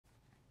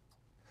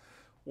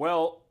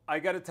Well, I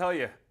got to tell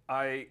you,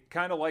 I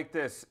kind of like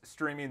this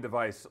streaming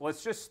device.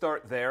 Let's just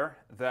start there.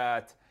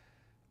 That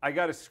I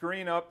got a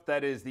screen up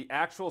that is the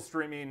actual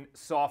streaming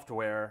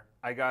software.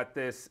 I got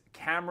this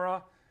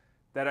camera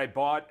that I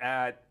bought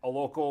at a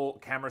local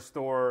camera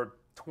store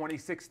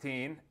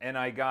 2016, and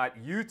I got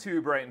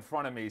YouTube right in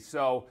front of me.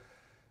 So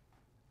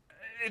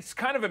it's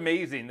kind of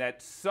amazing that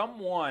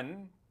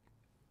someone,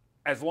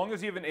 as long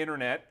as you have an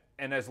internet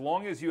and as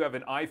long as you have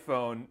an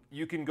iPhone,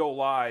 you can go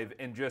live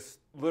and just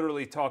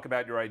literally talk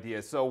about your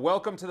ideas. So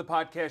welcome to the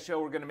podcast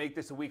show. We're going to make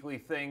this a weekly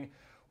thing.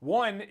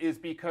 One is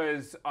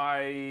because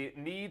I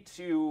need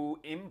to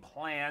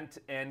implant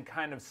and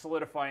kind of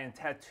solidify and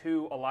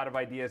tattoo a lot of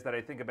ideas that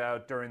I think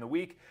about during the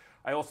week.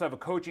 I also have a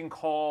coaching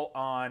call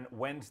on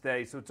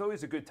Wednesday, so it's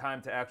always a good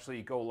time to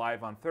actually go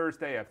live on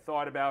Thursday. I've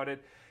thought about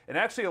it. And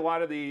actually a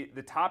lot of the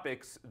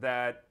topics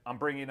that I'm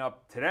bringing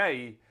up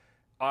today,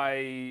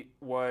 I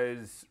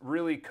was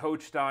really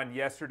coached on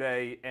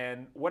yesterday.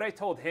 And what I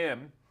told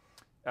him,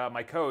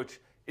 my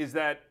coach, is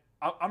that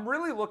I'm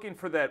really looking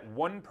for that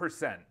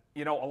 1%.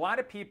 You know, a lot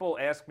of people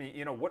ask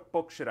me, what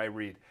book should I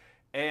read?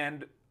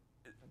 And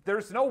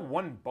there's no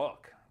one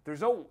book.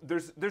 There's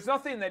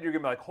nothing that you're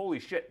gonna be like, holy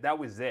shit, that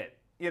was it.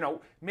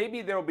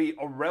 Maybe there'll be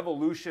a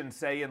revolution,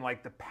 say, in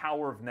like The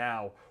Power of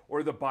Now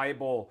or the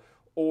Bible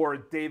or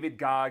David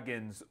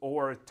Goggins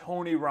or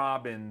Tony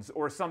Robbins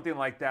or something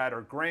like that,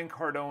 or Grant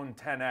Cardone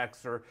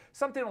 10X or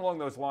something along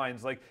those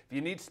lines. Like if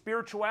you need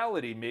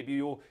spirituality, maybe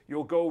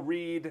you'll go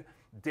read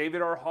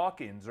David R.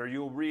 Hawkins, or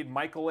you'll read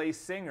Michael A.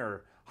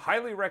 Singer.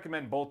 Highly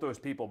recommend both those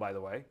people, by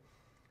the way.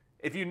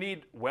 If you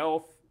need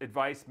wealth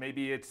advice,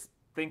 maybe it's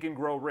Think and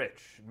Grow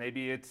Rich.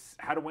 Maybe it's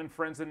How to Win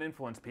Friends and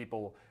Influence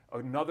People.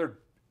 Another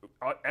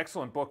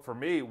excellent book for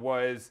me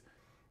was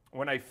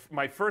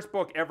my first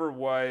book ever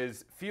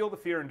was Feel the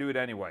Fear and Do It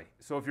Anyway.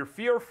 So if you're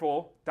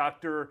fearful,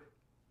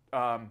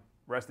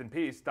 rest in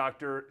peace,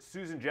 Dr.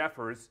 Susan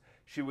Jeffers,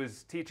 she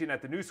was teaching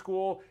at the New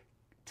School,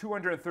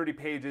 230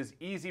 pages,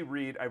 easy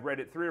read. I've read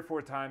it 3 or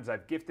 4 times.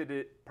 I've gifted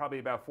it probably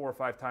about 4 or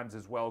 5 times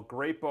as well.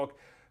 Great book,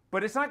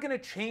 but it's not going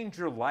to change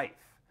your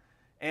life.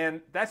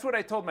 And that's what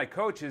I told my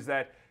coach, is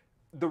that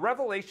the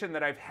revelation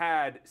that I've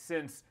had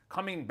since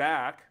coming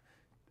back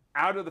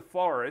out of the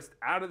forest,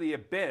 out of the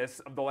abyss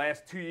of the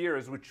last 2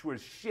 years, which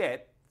was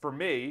shit for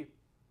me,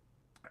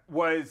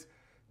 was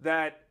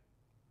that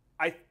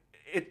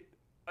it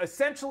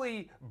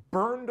essentially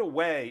burned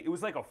away. It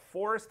was like a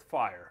forest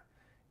fire.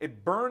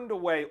 It burned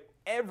away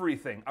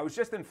everything. I was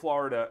just in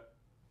Florida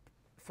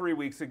 3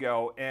 weeks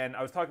ago, and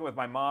I was talking with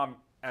my mom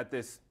at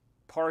this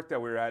park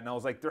that we were at, and I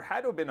was like, there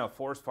had to have been a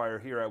forest fire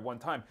here at one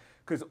time,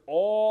 because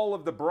all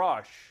of the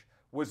brush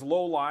was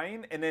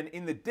low-lying, and then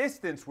in the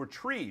distance were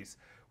trees.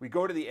 We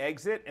go to the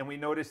exit, and we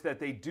notice that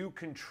they do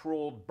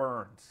controlled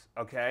burns,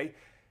 okay?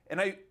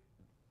 And I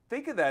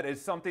think of that as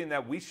something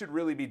that we should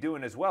really be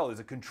doing as well, is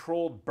a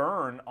controlled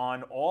burn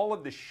on all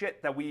of the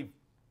shit that we've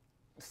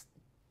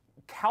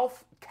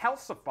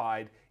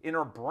calcified in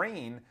our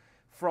brain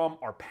from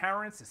our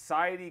parents,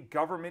 society,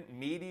 government,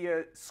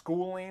 media,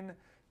 schooling,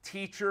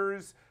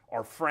 teachers,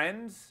 our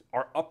friends,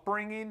 our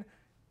upbringing.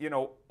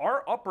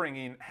 Our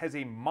upbringing has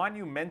a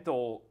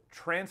monumental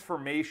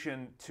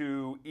transformation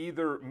to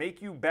either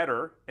make you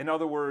better. In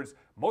other words,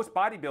 most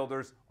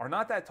bodybuilders are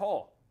not that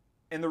tall.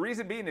 And the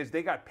reason being is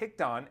they got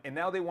picked on, and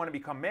now they want to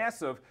become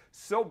massive,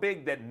 so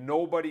big that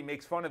nobody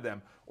makes fun of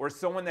them. Or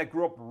someone that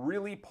grew up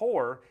really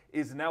poor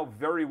is now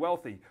very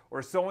wealthy.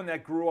 Or someone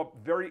that grew up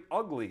very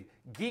ugly.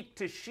 Geek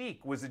to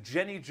Chic was a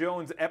Jenny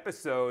Jones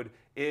episode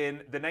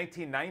in the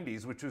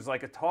 1990s, which was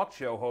like a talk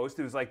show host.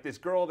 It was like this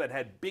girl that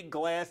had big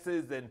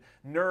glasses and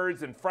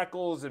nerds and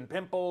freckles and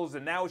pimples,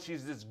 and now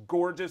she's this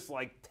gorgeous,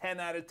 like 10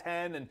 out of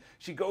 10, and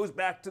she goes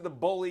back to the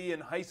bully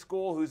in high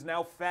school who's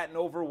now fat and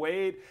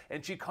overweight,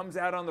 and she comes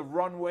out on the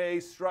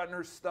runway strutting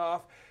her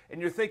stuff, and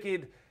you're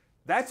thinking,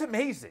 that's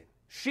amazing.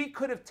 She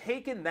could have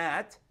taken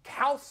that,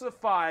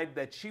 calcified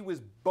that she was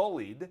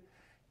bullied,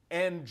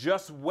 and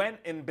just went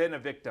and been a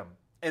victim.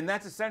 And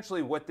that's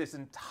essentially what this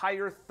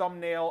entire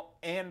thumbnail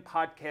and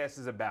podcast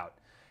is about.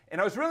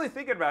 And I was really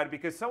thinking about it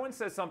because someone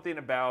says something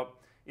about,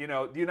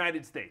 the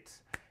United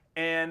States.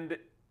 And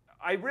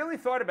I really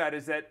thought about it,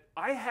 is that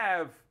I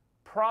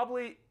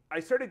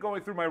started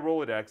going through my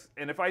Rolodex,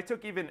 and if I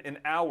took even an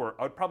hour,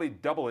 I would probably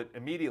double it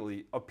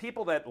immediately, of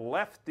people that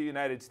left the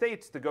United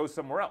States to go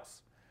somewhere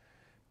else.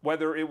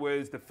 Whether it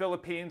was the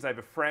Philippines, I have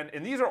a friend,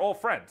 and these are all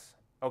friends,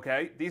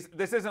 okay?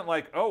 This isn't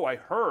like, oh, I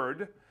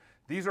heard.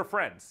 These are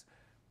friends.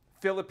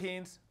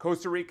 Philippines,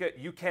 Costa Rica,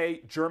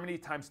 UK, Germany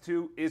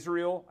 ×2,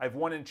 Israel. I have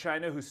one in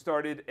China who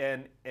started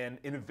an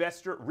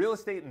real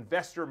estate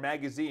investor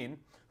magazine,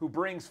 who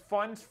brings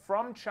funds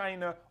from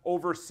China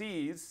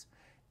overseas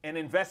and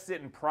invests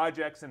it in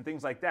projects and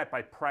things like that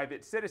by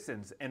private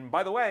citizens. And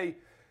by the way,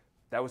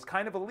 that was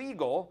kind of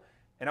illegal.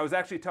 And I was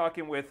actually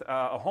talking with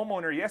a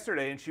homeowner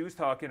yesterday, and she was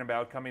talking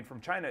about, coming from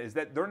China, is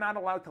that they're not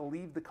allowed to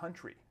leave the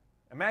country.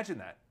 Imagine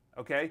that,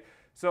 okay?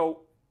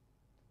 So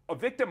a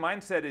victim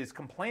mindset is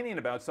complaining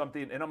about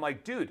something, and I'm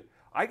like, dude,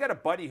 I got a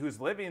buddy who's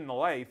living the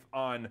life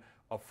on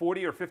a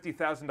 $40,000 or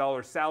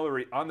 $50,000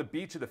 salary on the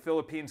beach of the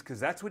Philippines because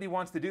that's what he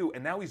wants to do,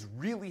 and now he's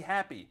really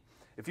happy.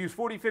 If he was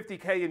 40,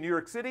 50K in New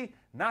York City,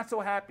 not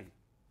so happy.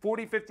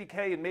 40,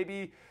 50K in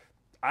maybe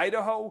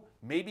Idaho,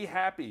 maybe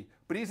happy.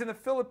 But he's in the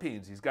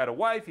Philippines. He's got a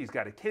wife, he's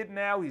got a kid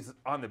now, he's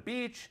on the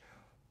beach.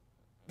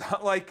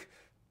 Like,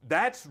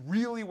 that's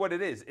really what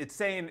it is. It's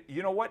saying,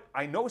 you know what?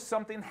 I know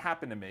something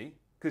happened to me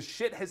because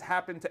shit has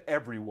happened to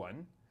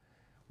everyone.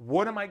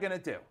 What am I going to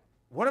do?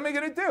 What am I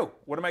going to do?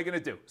 What am I going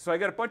to do? So I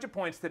got a bunch of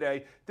points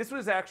today. This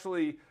was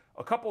actually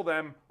a couple of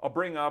them. I'll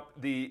bring up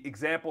the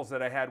examples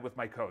that I had with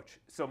my coach.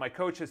 So my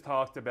coach has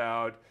talked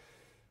about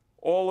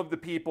all of the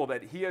people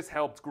that he has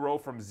helped grow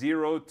from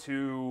zero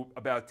to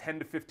about $10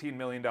 to $15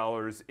 million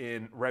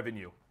in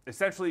revenue.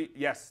 Essentially,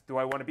 yes, do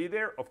I want to be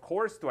there? Of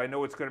course. Do I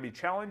know it's going to be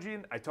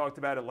challenging? I talked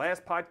about it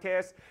last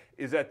podcast,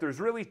 is that there's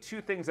really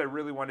two things I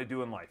really want to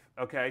do in life,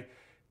 okay?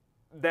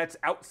 That's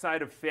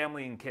outside of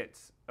family and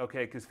kids,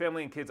 okay? Because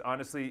family and kids,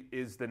 honestly,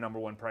 is the number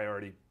one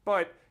priority.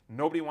 But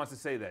nobody wants to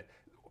say that.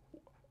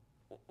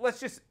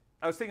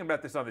 I was thinking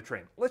about this on the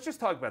train. Let's just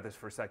talk about this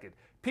for a second.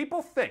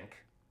 People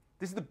think,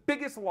 this is the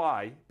biggest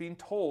lie being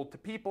told to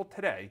people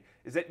today,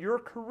 is that your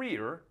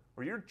career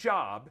or your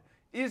job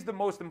is the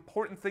most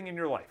important thing in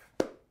your life.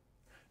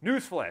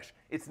 Newsflash,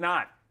 it's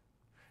not.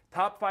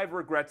 Top 5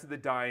 Regrets of the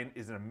Dying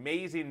is an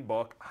amazing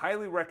book.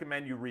 Highly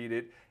recommend you read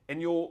it.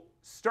 And you'll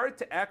start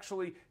to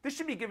actually, this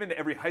should be given to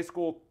every high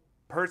school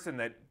person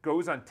that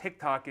goes on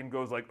TikTok and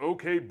goes like,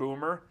 okay,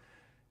 boomer.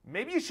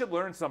 Maybe you should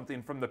learn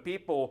something from the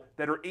people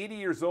that are 80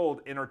 years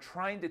old and are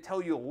trying to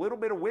tell you a little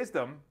bit of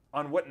wisdom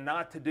on what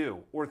not to do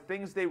or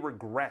things they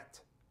regret.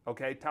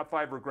 Okay, Top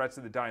 5 Regrets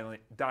of the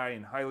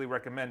Dying, highly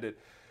recommend it.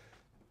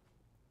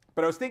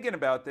 But I was thinking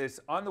about this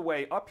on the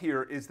way up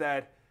here is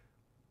that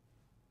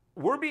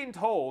we're being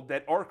told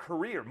that our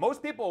career,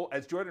 most people,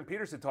 as Jordan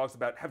Peterson talks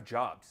about, have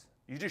jobs.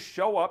 You just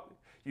show up,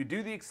 you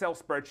do the Excel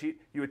spreadsheet,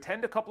 you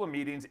attend a couple of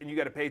meetings, and you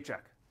get a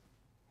paycheck.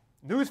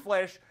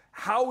 Newsflash,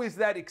 how is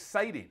that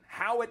exciting?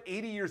 How at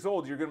 80 years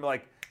old you're going to be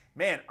like,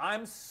 man,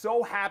 I'm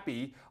so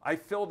happy I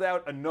filled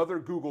out another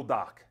Google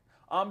Doc.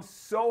 I'm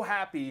so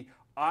happy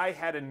I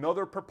had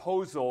another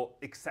proposal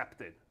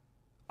accepted.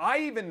 I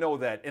even know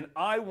that, and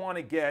I want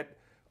to get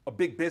a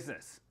big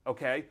business,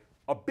 okay?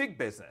 A big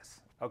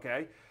business,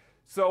 okay?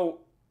 So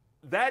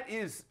that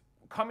is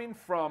coming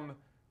from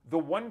the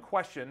one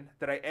question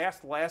that I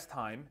asked last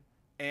time,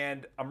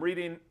 and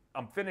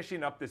I'm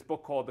finishing up this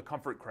book called The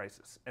Comfort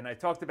Crisis. And I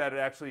talked about it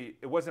actually,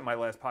 it wasn't my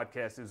last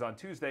podcast, it was on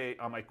Tuesday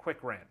on my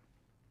quick rant.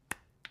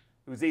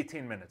 It was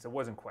 18 minutes, it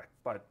wasn't quick,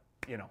 but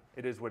you know,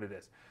 it is what it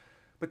is.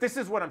 But this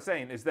is what I'm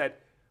saying, is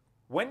that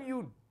when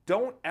you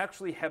don't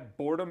actually have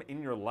boredom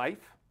in your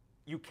life,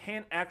 you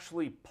can't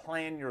actually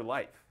plan your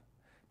life.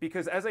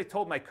 Because as I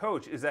told my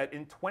coach, is that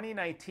in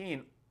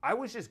 2019, I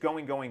was just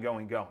going.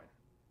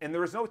 And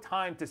there was no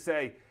time to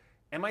say,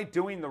 am I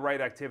doing the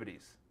right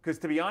activities? Because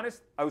to be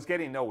honest, I was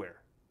getting nowhere.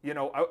 You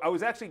know, I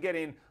was actually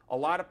getting a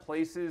lot of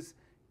places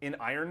in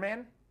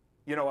Ironman.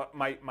 You know,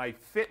 my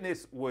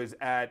fitness was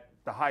at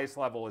the highest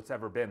level it's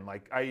ever been.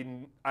 Like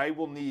I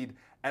will need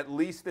at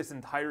least this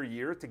entire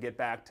year to get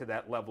back to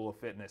that level of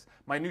fitness.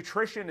 My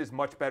nutrition is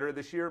much better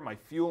this year. My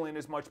fueling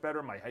is much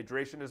better. My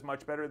hydration is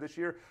much better this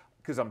year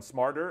because I'm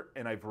smarter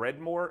and I've read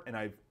more and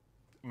I've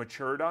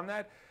matured on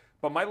that.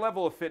 But my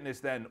level of fitness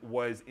then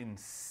was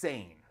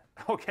insane.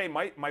 Okay,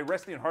 my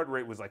resting heart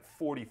rate was like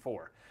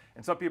 44.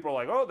 And some people are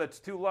like, oh, that's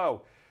too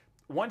low.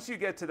 Once you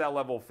get to that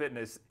level of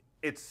fitness,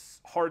 it's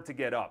hard to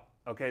get up.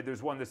 Okay,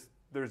 there's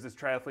this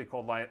triathlete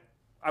called Lion.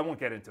 I won't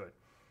get into it.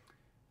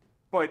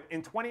 But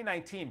in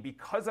 2019,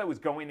 because I was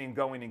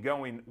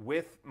going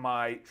with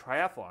my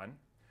triathlon,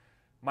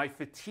 my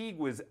fatigue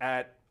was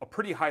at a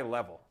pretty high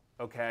level,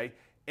 okay?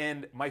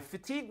 And my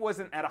fatigue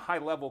wasn't at a high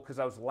level because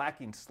I was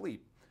lacking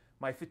sleep.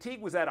 My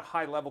fatigue was at a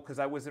high level because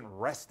I wasn't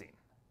resting.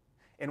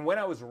 And when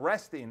I was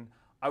resting,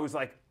 I was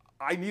like,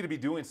 I need to be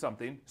doing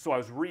something, so I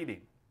was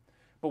reading.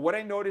 But what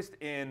I noticed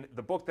in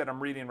the book that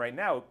I'm reading right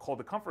now called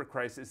The Comfort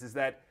Crisis is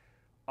that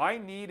I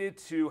needed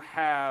to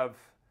have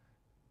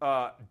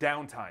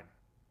downtime.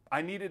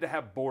 I needed to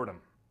have boredom,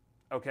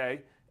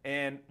 okay?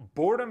 And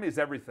boredom is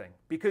everything.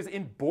 Because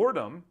in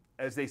boredom,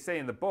 as they say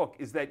in the book,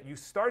 is that you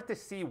start to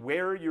see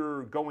where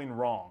you're going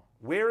wrong,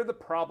 where the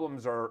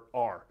problems are,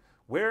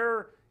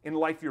 where in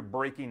life you're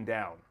breaking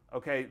down,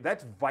 okay?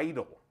 That's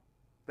vital.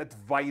 That's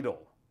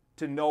vital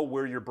to know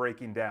where you're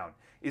breaking down.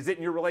 Is it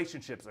in your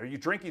relationships? Are you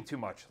drinking too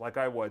much, like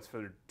I was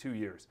for 2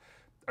 years?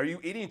 Are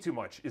you eating too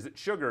much? Is it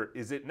sugar?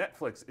 Is it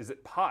Netflix? Is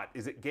it pot?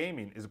 Is it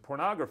gaming? Is it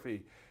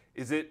pornography?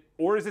 Is it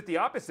the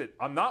opposite?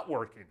 I'm not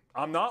working.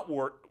 I'm not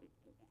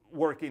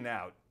working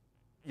out.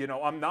 You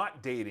know, I'm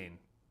not dating.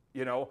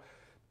 You know,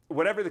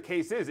 whatever the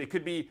case is, it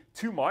could be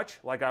too much,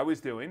 like I was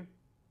doing,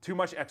 too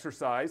much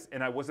exercise,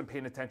 and I wasn't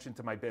paying attention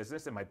to my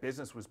business, and my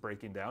business was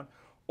breaking down.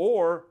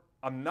 Or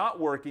I'm not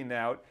working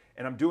out,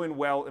 and I'm doing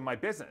well in my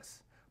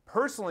business.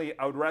 Personally,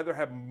 I would rather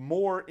have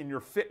more in your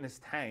fitness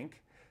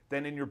tank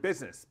than in your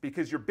business,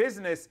 because your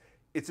business,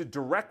 it's a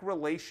direct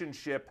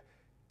relationship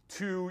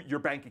to your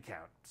bank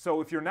account.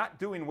 So if you're not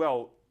doing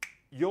well,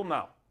 you'll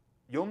know.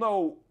 You'll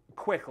know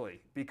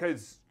quickly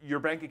because your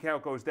bank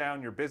account goes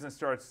down, your business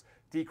starts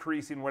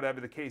decreasing,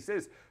 whatever the case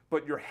is,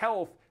 but your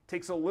health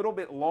takes a little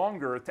bit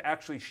longer to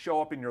actually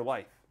show up in your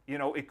life. You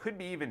know, it could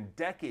be even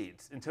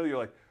decades until you're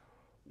like,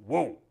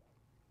 whoa.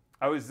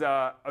 I was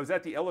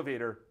at the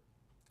elevator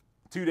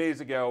 2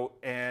 days ago,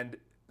 and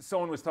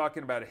someone was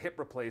talking about a hip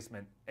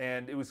replacement,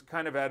 and it was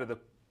kind of out of the,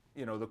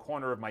 you know, the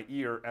corner of my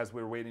ear as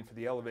we were waiting for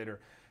the elevator.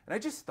 And I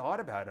just thought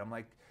about it. I'm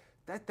like,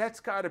 that's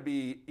got to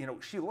be, you know,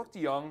 she looked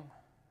young,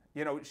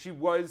 you know, she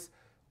was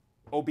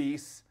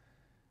obese,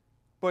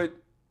 but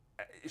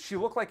she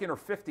looked like in her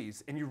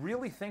 50s. And you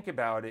really think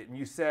about it and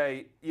you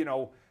say, you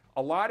know,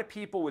 a lot of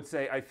people would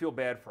say, I feel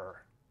bad for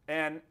her.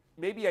 And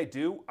maybe I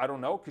do, I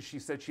don't know, because she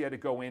said she had to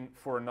go in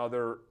for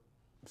another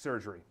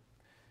surgery.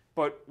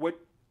 But what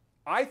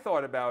I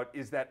thought about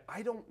is that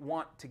I don't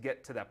want to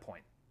get to that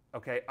point,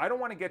 okay? I don't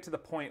want to get to the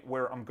point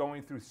where I'm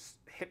going through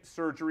hip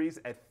surgeries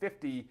at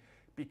 50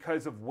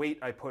 because of weight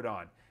I put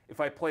on.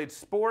 If I played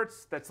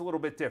sports, that's a little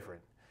bit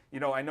different. You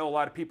know, I know a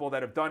lot of people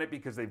that have done it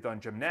because they've done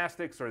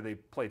gymnastics or they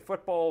played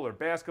football or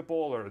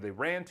basketball or they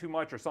ran too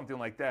much or something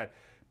like that.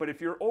 But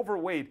if you're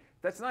overweight,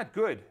 that's not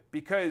good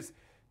because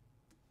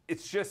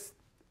it's just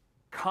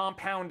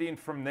compounding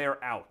from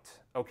there out,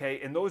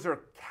 okay? And those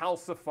are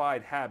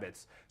calcified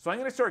habits. So I'm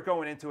gonna start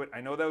going into it.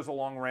 I know that was a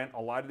long rant.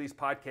 A lot of these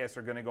podcasts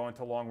are gonna go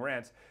into long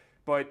rants.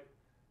 But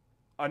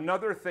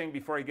another thing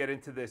before I get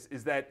into this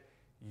is that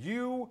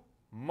you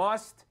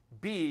must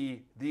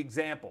be the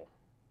example.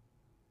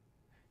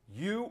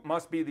 You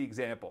must be the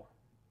example,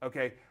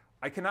 okay?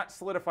 I cannot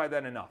solidify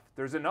that enough.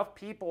 There's enough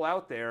people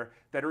out there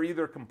that are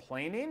either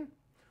complaining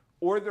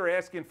or they're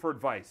asking for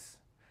advice.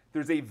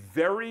 There's a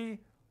very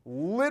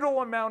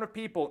little amount of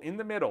people in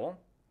the middle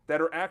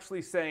that are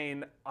actually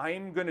saying,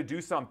 I'm going to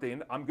do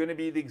something. I'm going to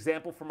be the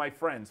example for my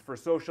friends, for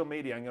social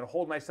media. I'm going to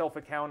hold myself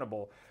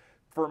accountable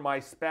for my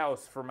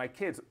spouse, for my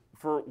kids,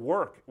 for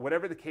work,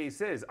 whatever the case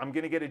is. I'm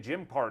going to get a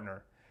gym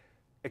partner.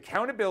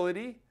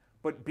 Accountability,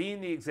 but being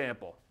the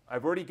example.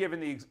 I've already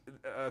given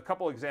a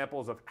couple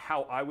examples of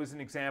how I was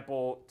an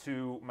example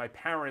to my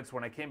parents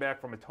when I came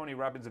back from a Tony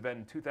Robbins event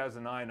in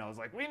 2009. I was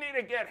like, we need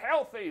to get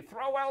healthy,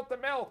 throw out the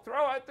milk,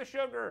 throw out the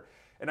sugar.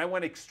 And I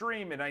went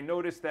extreme and I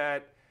noticed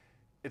that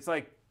it's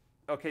like,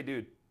 okay,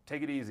 dude,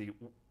 take it easy.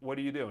 What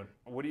are you doing?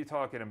 What are you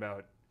talking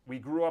about? We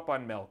grew up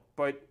on milk,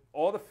 but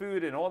all the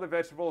food and all the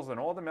vegetables and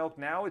all the milk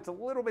now, it's a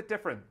little bit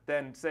different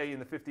than say in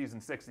the 50s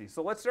and 60s.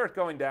 So let's start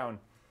going down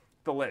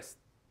the list.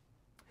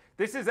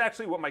 This is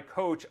actually what my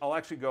coach, I'll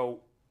actually go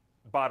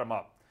bottom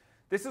up.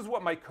 This is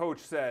what my coach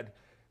said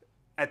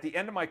at the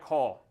end of my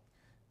call.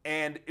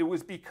 And it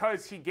was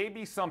because he gave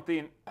me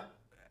something.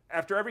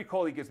 After every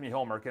call, he gives me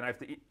homework, and I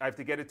have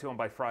to get it to him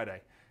by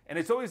Friday. And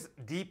it's always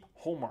deep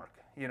homework.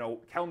 You know,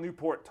 Cal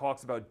Newport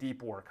talks about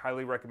deep work.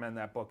 Highly recommend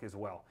that book as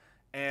well.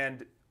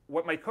 And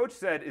what my coach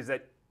said is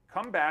that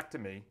come back to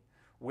me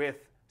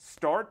with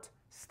start,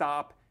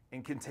 stop,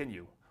 and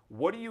continue.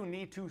 What do you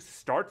need to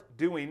start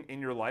doing in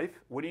your life?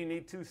 What do you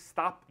need to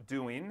stop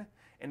doing?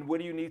 And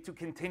what do you need to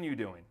continue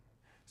doing?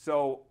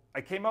 So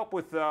I came up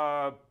with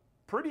a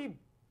pretty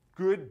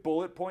good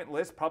bullet point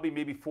list, probably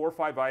maybe 4 or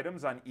 5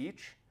 items on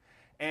each.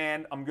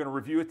 And I'm going to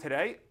review it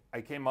today.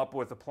 I came up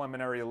with a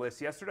preliminary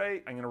list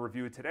yesterday. I'm going to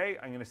review it today.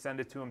 I'm going to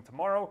send it to him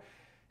tomorrow.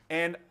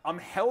 And I'm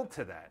held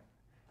to that.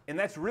 And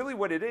that's really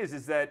what it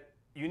is that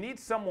you need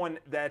someone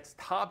that's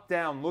top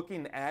down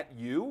looking at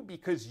you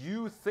because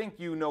you think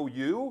you know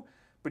you,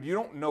 but you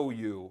don't know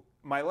you.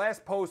 My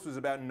last post was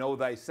about know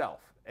thyself.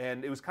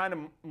 And it was kind of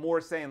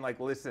more saying like,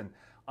 listen,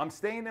 I'm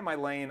staying in my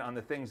lane on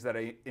the things that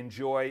I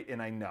enjoy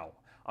and I know.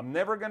 I'm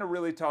never gonna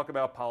really talk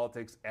about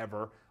politics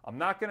ever. I'm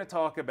not gonna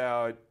talk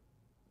about,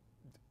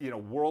 you know,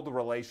 world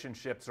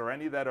relationships or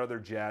any of that other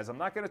jazz. I'm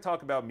not gonna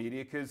talk about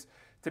media because,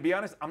 to be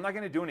honest, I'm not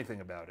gonna do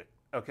anything about it.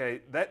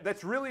 Okay,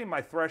 that's really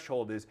my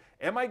threshold is,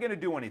 am I gonna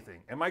do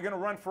anything? Am I gonna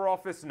run for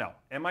office? No.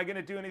 Am I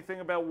gonna do anything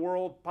about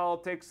world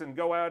politics and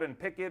go out and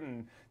picket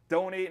and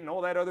donate and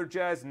all that other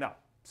jazz? No.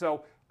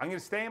 So I'm gonna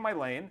stay in my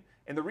lane.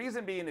 And the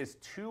reason being is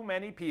too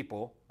many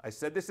people, I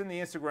said this in the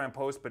Instagram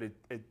post, but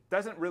it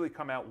doesn't really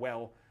come out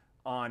well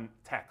on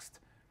text.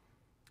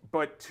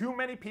 But too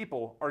many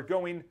people are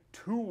going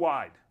too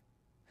wide.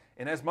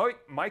 And as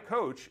my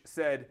coach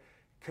said,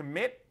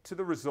 commit to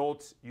the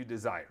results you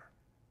desire.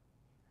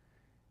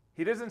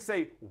 He doesn't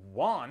say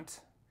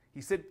want,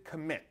 he said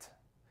commit.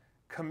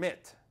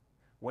 Commit.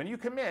 When you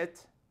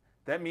commit,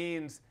 that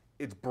means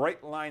it's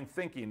bright line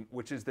thinking,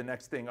 which is the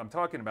next thing I'm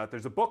talking about.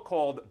 There's a book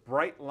called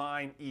Bright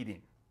Line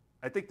Eating.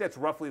 I think that's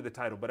roughly the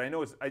title, but I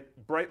know it's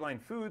Bright Line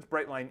Foods,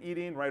 Bright Line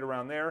Eating, right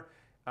around there.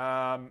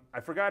 I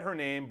forgot her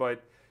name,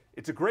 but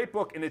it's a great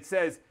book, and it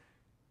says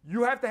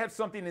you have to have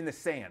something in the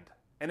sand,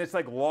 and it's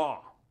like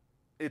law.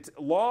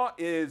 Law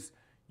is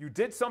you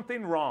did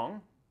something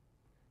wrong,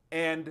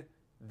 and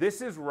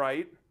this is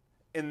right,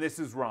 and this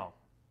is wrong,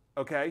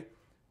 okay?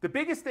 The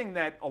biggest thing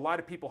that a lot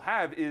of people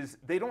have is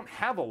they don't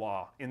have a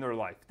law in their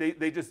life.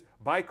 They just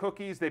buy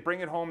cookies, they bring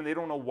it home, and they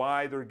don't know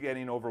why they're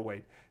getting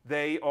overweight.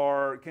 They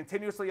are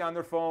continuously on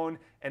their phone,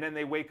 and then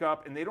they wake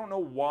up, and they don't know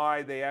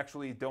why they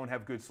actually don't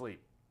have good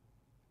sleep.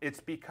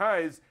 It's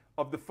because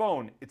of the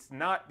phone. It's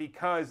not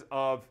because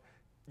of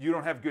you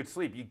don't have good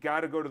sleep. You got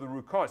to go to the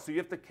root cause. So you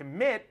have to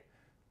commit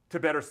to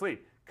better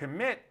sleep.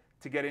 Commit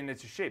to getting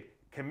into shape.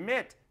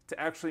 Commit to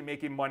actually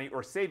making money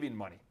or saving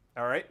money.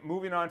 All right,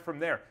 moving on from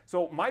there.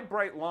 So my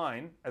bright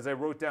line, as I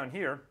wrote down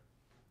here,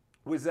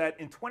 was that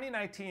in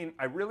 2019,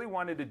 I really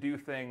wanted to do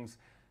things,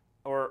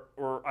 or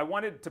I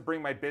wanted to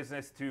bring my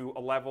business to a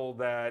level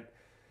that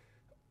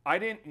I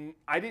didn't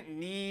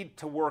need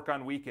to work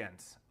on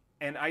weekends,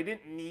 and I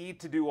didn't need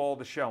to do all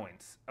the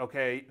showings.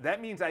 Okay, that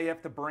means I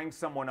have to bring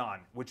someone on,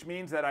 which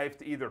means that I have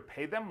to either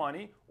pay them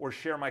money or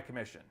share my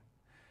commission.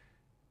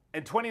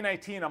 In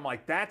 2019, I'm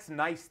like, that's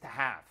nice to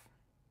have.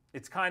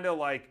 It's kind of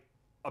like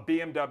a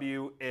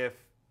BMW if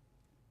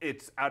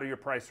it's out of your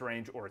price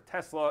range, or a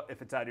Tesla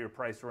if it's out of your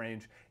price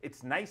range.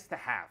 It's nice to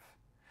have.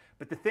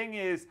 But the thing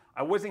is,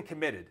 I wasn't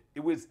committed. It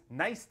was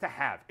nice to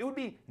have. It would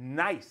be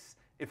nice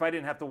if I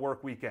didn't have to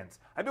work weekends.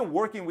 I've been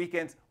working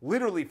weekends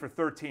literally for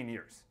 13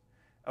 years.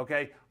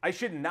 Okay? I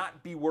should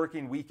not be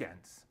working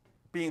weekends,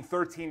 being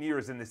 13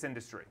 years in this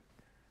industry.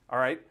 All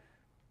right?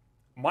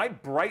 My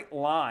bright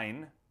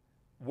line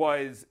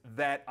was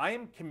that I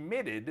am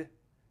committed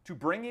to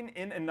bringing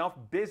in enough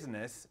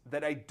business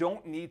that I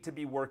don't need to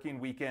be working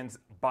weekends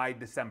by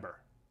December.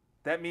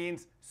 That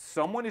means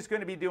someone is going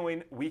to be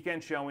doing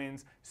weekend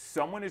showings,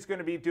 someone is going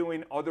to be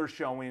doing other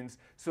showings,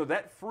 so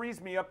that frees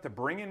me up to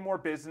bring in more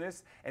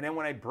business, and then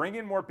when I bring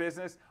in more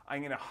business, I'm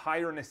going to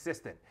hire an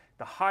assistant.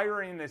 The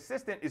hiring an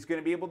assistant is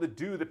going to be able to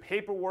do the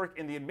paperwork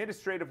and the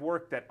administrative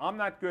work that I'm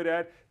not good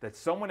at, that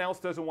someone else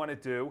doesn't want to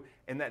do,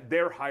 and that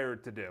they're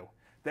hired to do.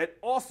 That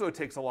also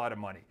takes a lot of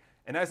money.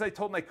 And as I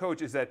told my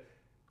coach, is that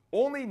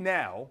only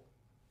now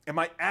am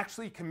I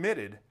actually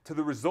committed to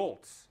the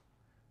results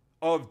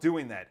of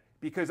doing that,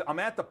 because I'm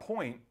at the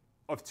point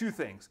of two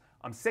things.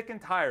 I'm sick and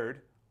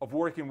tired of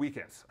working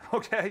weekends,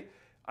 okay?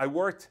 I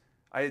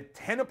had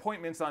 10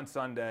 appointments on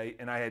Sunday,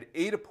 and I had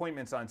 8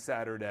 appointments on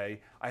Saturday.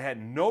 I had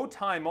no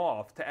time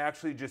off to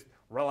actually just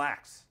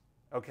relax,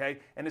 okay?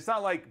 And it's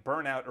not like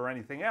burnout or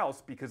anything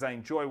else, because I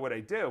enjoy what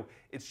I do.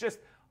 It's just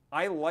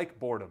I like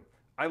boredom.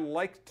 I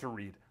like to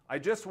read. I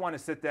just want to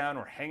sit down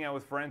or hang out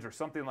with friends or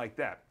something like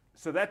that.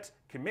 So that's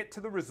commit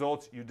to the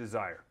results you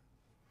desire.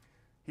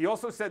 He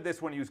also said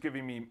this when he was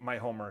giving me my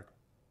homework.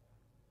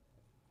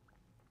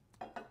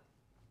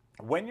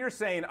 When you're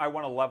saying I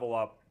want to level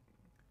up,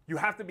 you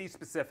have to be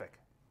specific.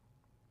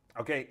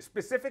 Okay,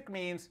 specific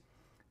means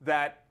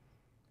that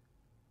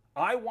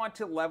I want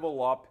to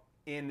level up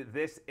in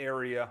this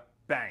area,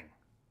 bang.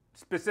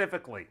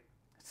 Specifically,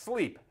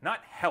 sleep,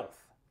 not health,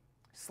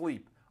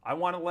 sleep. I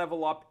want to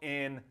level up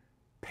in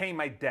paying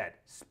my debt.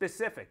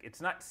 Specific. It's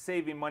not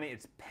saving money,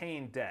 it's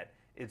paying debt.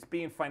 It's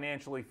being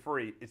financially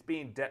free. It's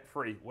being debt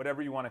free,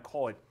 whatever you want to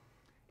call it.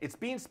 It's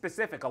being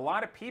specific. A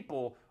lot of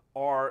people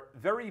are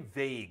very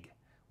vague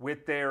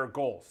with their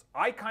goals.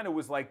 I kind of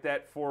was like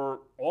that for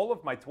all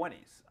of my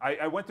 20s.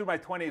 I went through my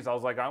 20s, I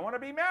was like, I want to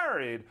be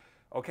married.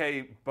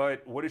 Okay,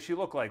 but what does she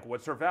look like?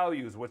 What's her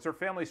values? What's her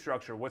family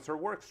structure? What's her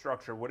work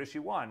structure? What does she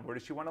want? Where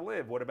does she want to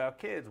live? What about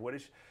kids?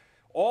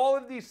 All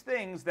of these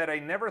things that I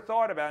never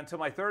thought about until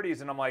my 30s,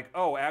 and I'm like,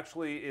 oh,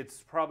 actually,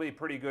 it's probably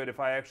pretty good if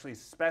I actually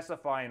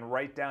specify and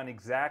write down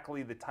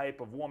exactly the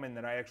type of woman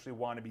that I actually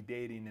want to be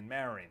dating and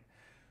marrying,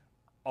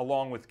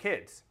 along with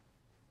kids.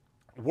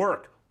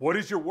 Work. What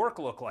does your work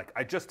look like?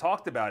 I just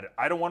talked about it.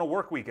 I don't want to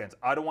work weekends.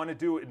 I don't want to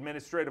do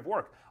administrative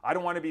work. I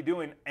don't want to be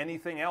doing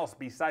anything else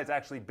besides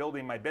actually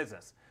building my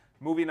business.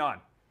 Moving on.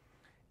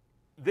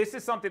 This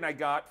is something I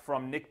got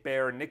from Nick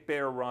Bare. Nick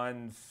Bare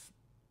runs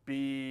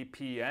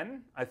BPN,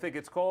 I think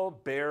it's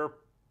called, Bare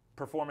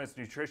Performance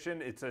Nutrition.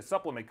 It's a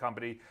supplement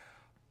company.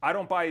 I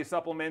don't buy his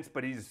supplements,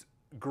 but he's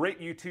great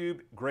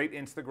YouTube, great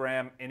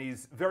Instagram, and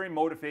he's very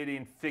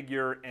motivating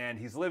figure, and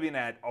he's living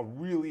at a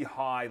really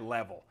high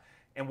level.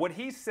 And what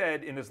he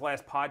said in his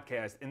last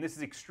podcast, and this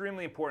is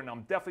extremely important,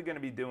 I'm definitely going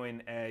to be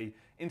doing an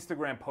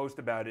Instagram post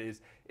about it,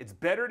 is it's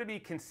better to be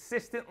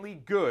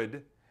consistently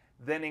good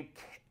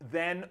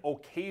than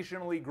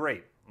occasionally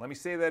great. Let me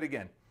say that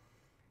again.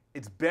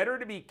 It's better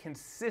to be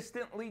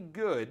consistently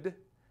good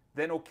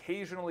than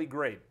occasionally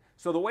great.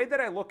 So the way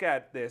that I look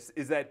at this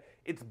is that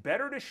it's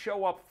better to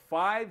show up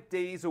 5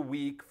 days a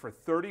week for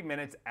 30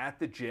 minutes at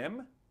the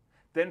gym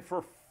than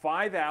for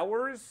 5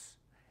 hours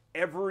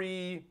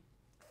every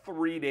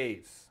 3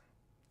 days.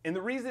 And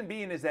the reason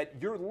being is that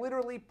you're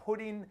literally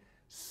putting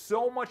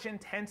so much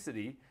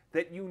intensity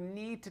that you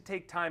need to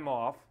take time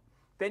off.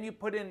 Then you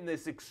put in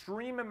this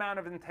extreme amount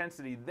of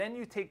intensity, then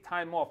you take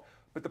time off.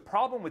 But the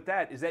problem with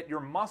that is that your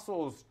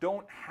muscles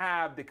don't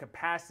have the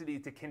capacity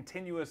to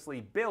continuously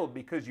build,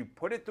 because you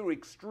put it through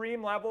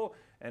extreme level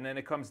and then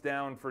it comes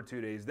down for 2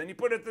 days. Then you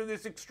put it through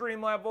this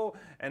extreme level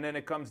and then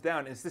it comes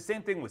down. It's the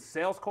same thing with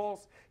sales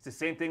calls. It's the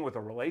same thing with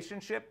a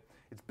relationship.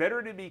 It's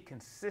better to be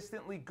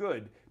consistently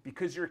good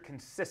because you're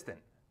consistent.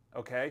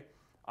 okay?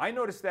 I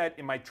noticed that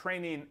in my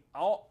training,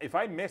 if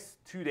I miss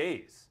 2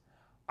 days,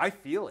 I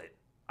feel it.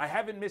 I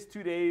haven't missed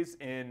 2 days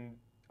in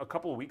a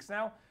couple of weeks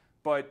now,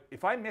 but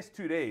if I miss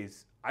 2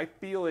 days, I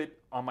feel it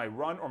on my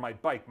run or my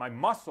bike. My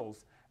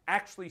muscles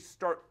actually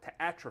start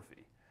to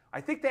atrophy. I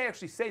think they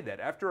actually say that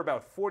after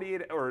about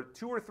 48 or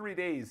 2 or 3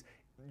 days,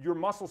 your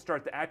muscles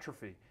start to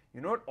atrophy.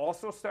 You know what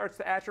also starts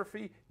to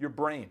atrophy? Your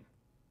brain.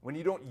 When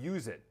you don't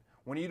use it,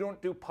 when you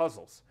don't do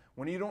puzzles,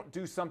 when you don't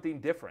do something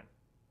different.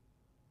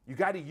 You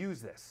got to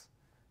use this,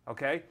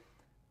 okay?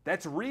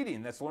 That's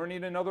reading, that's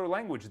learning another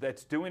language,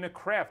 that's doing a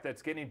craft,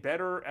 that's getting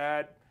better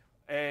at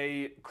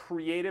a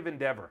creative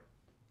endeavor.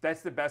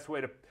 That's the best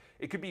way to,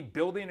 it could be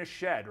building a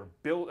shed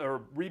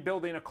or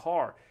rebuilding a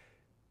car.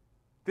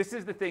 This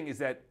is the thing, is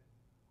that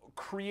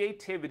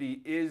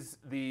creativity is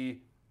the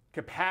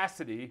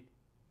capacity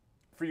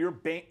for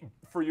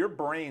your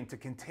brain to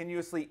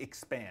continuously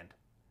expand.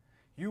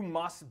 You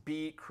must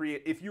be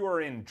creative. If you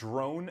are in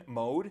drone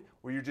mode,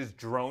 where you're just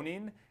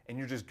droning and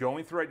you're just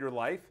going throughout your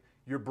life,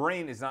 your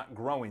brain is not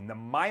growing. The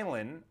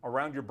myelin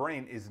around your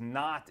brain is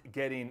not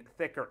getting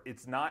thicker.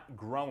 It's not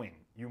growing.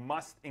 You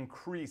must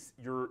increase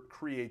your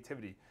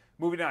creativity.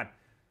 Moving on.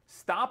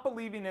 Stop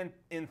believing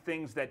in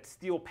things that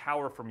steal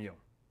power from you.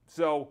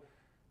 So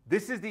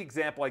this is the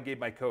example I gave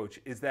my coach,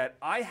 is that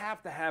I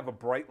have to have a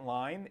bright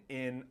line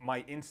in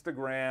my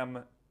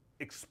Instagram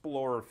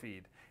Explorer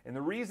feed. And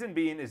the reason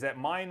being is that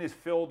mine is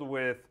filled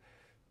with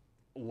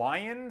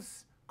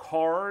lions,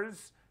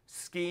 cars,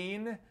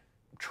 skiing,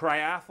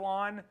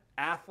 triathlon,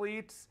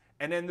 athletes,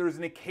 and then there's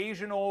an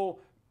occasional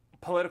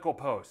political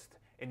post.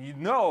 And you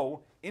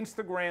know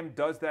Instagram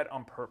does that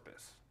on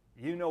purpose.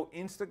 You know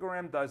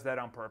Instagram does that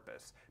on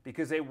purpose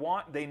because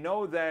they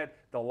know that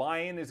the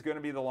lion is going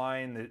to be the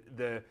lion,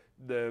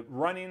 the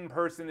running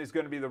person is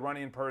going to be the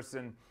running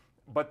person,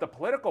 but the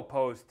political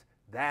post,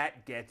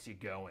 that gets you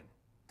going.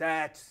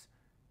 That's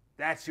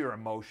your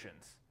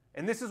emotions.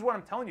 And this is what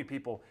I'm telling you,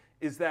 people,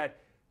 is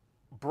that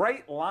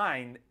bright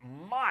line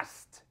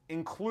must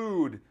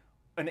include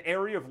an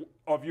area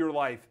of your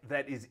life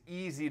that is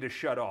easy to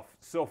shut off.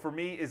 So for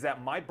me, is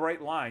that my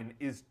bright line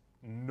is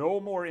no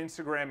more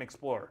Instagram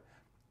Explorer.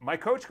 My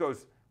coach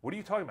goes, what are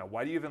you talking about?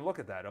 Why do you even look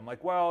at that? I'm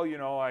like, well, you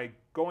know, I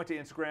go into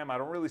Instagram. I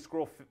don't really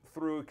scroll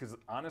through because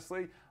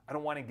honestly, I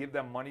don't want to give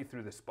them money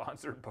through the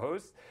sponsored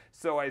posts.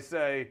 So I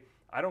say,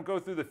 I don't go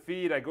through the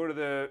feed. I go to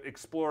the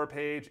Explorer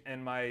page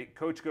and my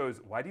coach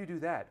goes, why do you do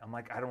that? I'm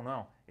like, I don't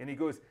know. And he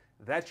goes,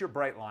 that's your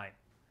bright line.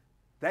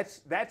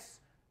 That's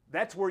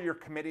where you're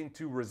committing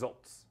to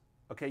results.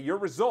 Okay, your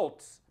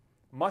results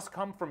must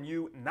come from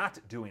you not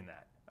doing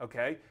that.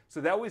 Okay,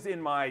 so that was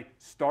in my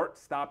start,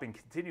 stop, and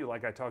continue,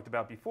 like I talked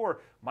about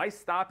before. My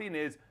stopping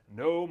is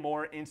no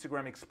more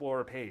Instagram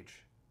Explorer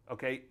page.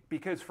 Okay,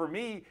 because for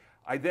me,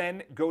 I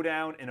then go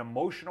down an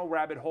emotional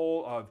rabbit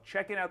hole of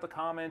checking out the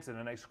comments, and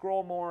then I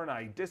scroll more, and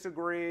I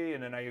disagree,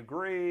 and then I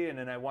agree, and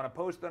then I want to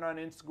post it on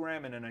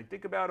Instagram, and then I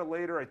think about it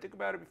later. I think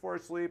about it before I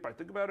sleep. I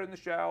think about it in the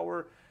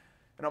shower,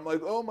 and I'm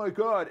like, oh my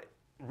God,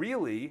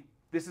 really?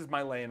 This is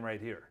my lane right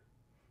here.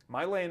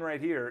 My lane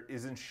right here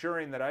is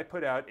ensuring that I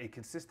put out a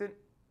consistent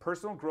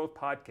personal growth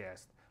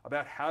podcast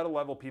about how to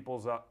level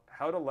people's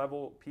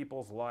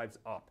lives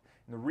up.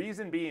 And the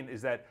reason being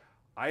is that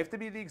I have to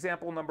be the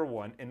example, number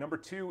one, and number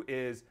two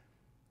is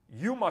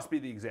you must be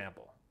the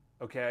example,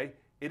 okay?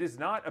 It is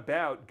not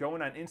about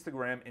going on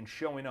Instagram and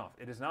showing off.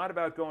 It is not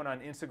about going on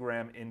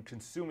Instagram and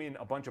consuming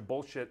a bunch of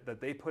bullshit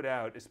that they put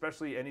out,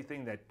 especially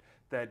anything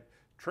that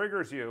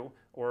triggers you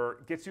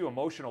or gets you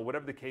emotional,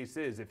 whatever the case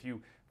is. If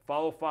you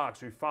follow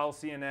Fox or you follow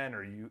CNN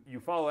or you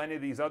follow any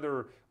of these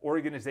other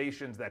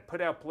organizations that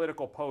put out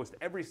political posts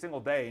every single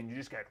day and you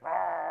just get,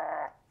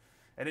 Rah!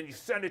 And then you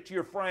send it to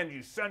your friend,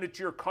 you send it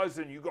to your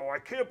cousin, you go, I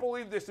can't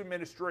believe this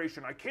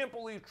administration, I can't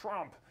believe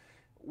Trump.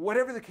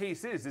 Whatever the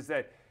case is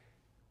that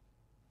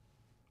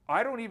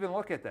I don't even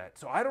look at that.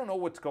 So I don't know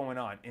what's going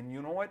on. And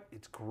you know what?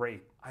 It's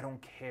great. I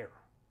don't care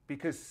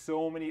because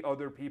so many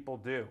other people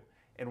do.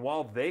 And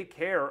while they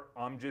care,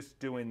 I'm just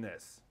doing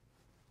this.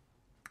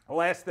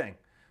 Last thing.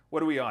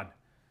 What are we on?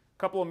 A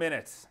couple of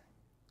minutes.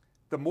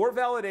 The more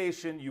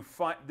validation you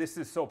find, this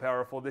is so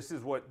powerful. This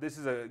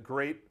is a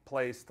great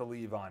place to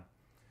leave on.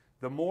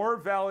 The more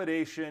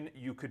validation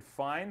you could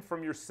find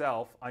from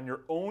yourself on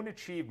your own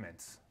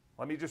achievements.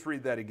 Let me just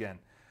read that again.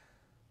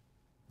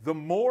 The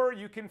more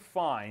you can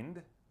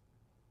find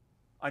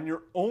on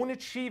your own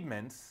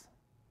achievements,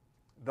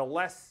 the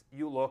less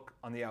you look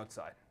on the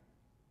outside.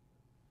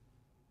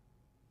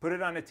 Put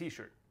it on a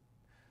t-shirt.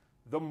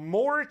 The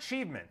more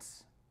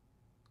achievements.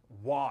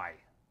 Why?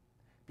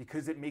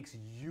 Because it makes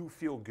you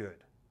feel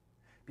good.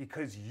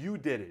 Because you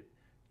did it.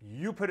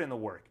 You put in the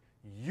work.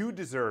 You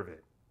deserve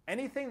it.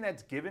 Anything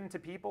that's given to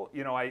people,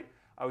 you know, I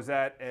was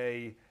at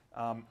a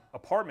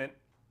apartment,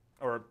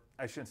 or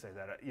I shouldn't say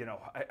that, you know,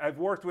 I've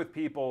worked with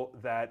people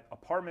that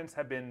apartments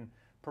have been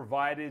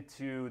provided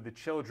to the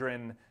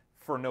children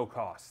for no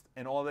cost,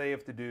 and all they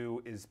have to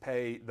do is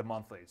pay the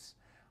monthlies.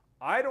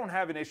 I don't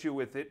have an issue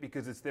with it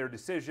because it's their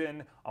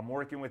decision. I'm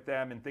working with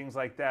them and things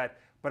like that.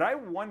 But I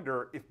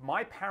wonder if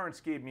my parents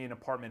gave me an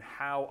apartment,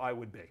 how I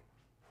would be.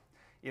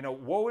 You know,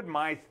 what would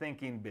my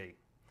thinking be?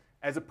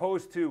 As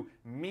opposed to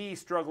me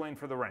struggling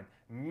for the rent,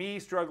 me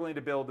struggling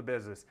to build a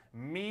business,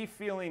 me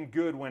feeling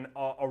good when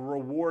a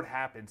reward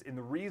happens. And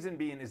the reason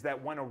being is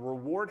that when a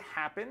reward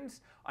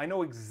happens, I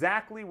know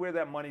exactly where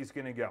that money's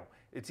going to go.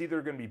 It's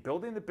either going to be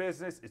building the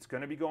business, it's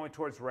going to be going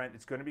towards rent,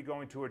 it's going to be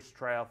going towards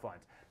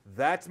triathlons.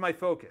 That's my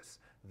focus.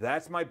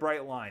 That's my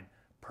bright line.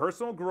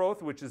 Personal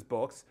growth, which is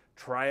books,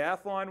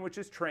 triathlon, which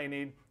is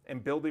training,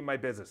 and building my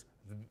business.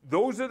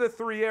 Those are the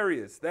three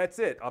areas. That's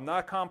it. I'm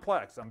not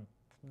complex. I'm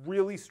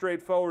really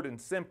straightforward and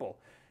simple.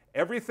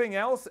 Everything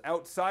else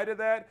outside of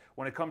that,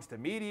 when it comes to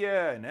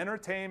media and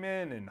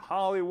entertainment and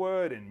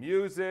Hollywood and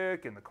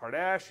music and the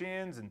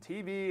Kardashians and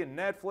TV and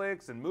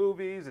Netflix and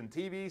movies and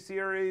TV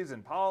series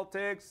and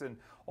politics and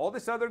all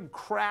this other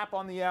crap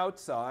on the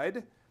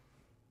outside,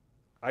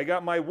 I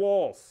got my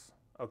walls,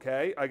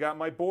 okay? I got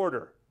my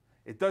border.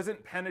 It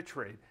doesn't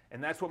penetrate.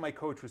 And that's what my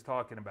coach was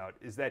talking about,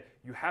 is that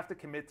you have to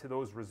commit to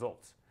those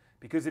results.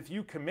 Because if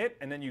you commit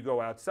and then you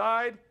go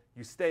outside,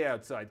 you stay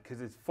outside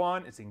because it's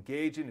fun, it's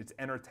engaging, it's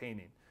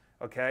entertaining,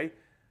 okay?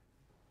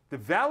 The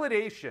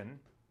validation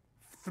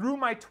through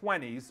my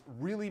 20s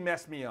really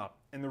messed me up.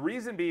 And the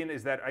reason being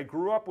is that I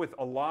grew up with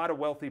a lot of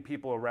wealthy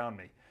people around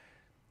me.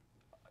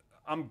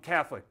 I'm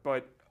Catholic,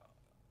 but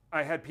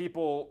I had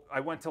people,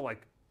 I went to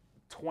like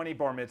 20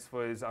 bar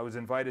mitzvahs, I was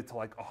invited to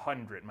like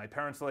 100. My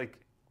parents like,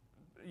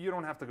 you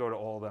don't have to go to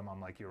all of them.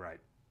 I'm like, you're right.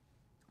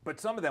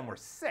 But some of them were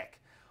sick.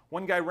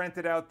 One guy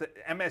rented out the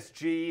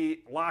MSG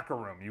locker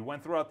room. You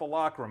went throughout the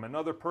locker room.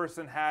 Another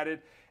person had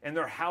it, and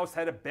their house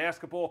had a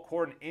basketball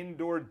court, an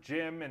indoor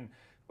gym, and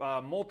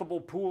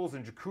multiple pools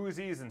and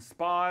jacuzzis and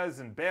spas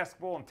and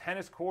basketball and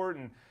tennis court.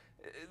 And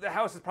the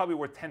house is probably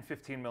worth $10,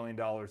 $15 million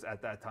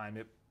at that time.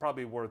 It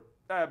probably worth,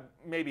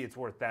 maybe it's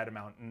worth that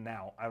amount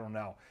now. I don't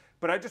know.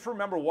 But I just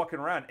remember walking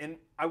around, and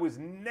I was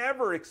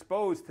never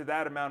exposed to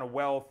that amount of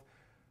wealth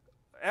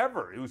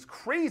ever. It was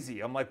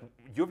crazy. I'm like,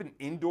 you have an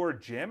indoor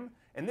gym?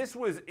 And this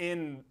was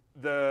in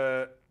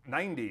the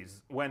 90s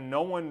when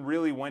no one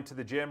really went to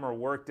the gym or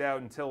worked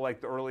out until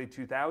like the early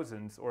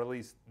 2000s, or at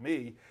least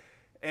me.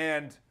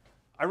 And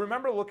I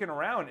remember looking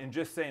around and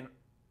just saying,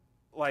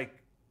 like,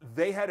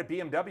 they had a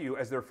BMW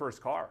as their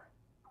first car.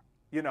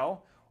 You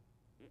know,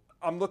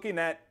 I'm looking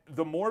at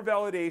the more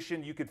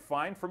validation you could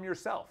find from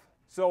yourself.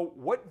 So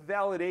what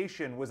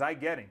validation was I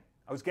getting?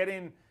 I was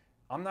getting,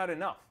 I'm not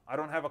enough. I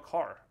don't have a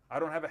car. I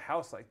don't have a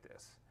house like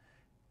this.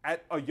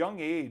 At a young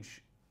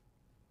age,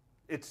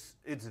 it's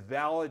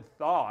valid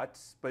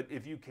thoughts, but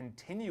if you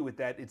continue with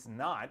that, it's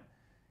not.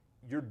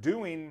 You're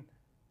doing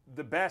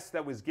the best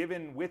that was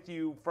given with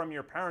you from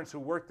your parents who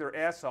worked their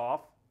ass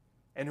off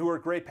and who are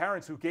great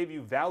parents who gave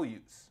you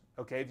values,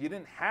 okay? If you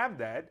didn't have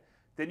that,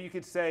 then you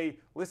could say,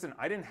 listen,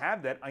 I didn't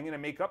have that. I'm going to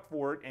make up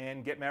for it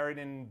and get married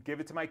and give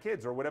it to my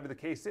kids, or whatever the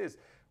case is.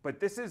 But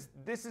this is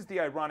the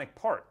ironic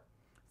part.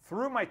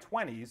 Through my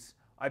 20s,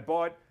 I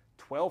bought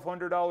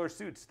 $1,200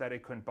 suits that I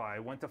couldn't buy. I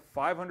went to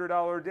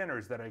 $500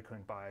 dinners that I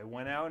couldn't buy. I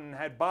went out and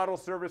had bottle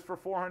service for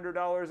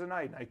 $400 a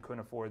night, and I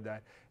couldn't afford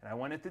that. And I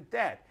went into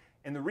debt.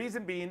 And the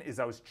reason being is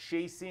I was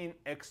chasing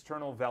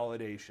external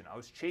validation. I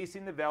was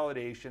chasing the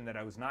validation that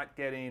I was not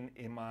getting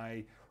in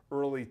my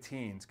early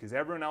teens, because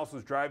everyone else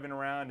was driving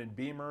around in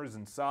Beamers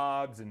and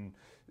Saabs and,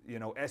 you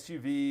know,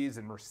 SUVs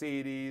and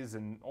Mercedes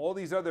and all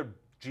these other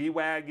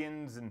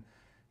G-Wagons. And,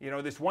 you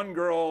know, this one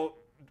girl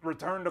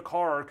returned a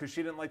car because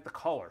she didn't like the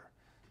color.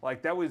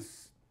 Like, that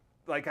was,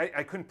 like,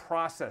 I couldn't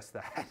process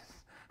that.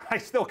 I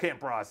still can't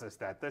process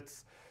that.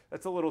 That's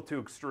a little too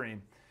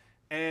extreme.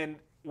 And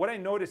what I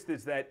noticed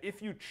is that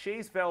if you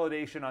chase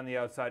validation on the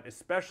outside,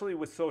 especially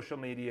with social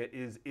media,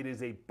 it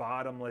is a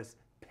bottomless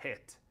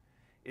pit.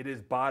 It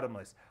is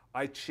bottomless.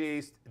 I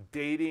chased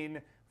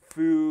dating,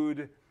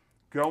 food,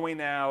 going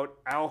out,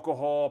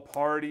 alcohol,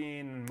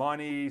 partying,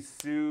 money,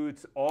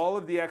 suits, all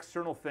of the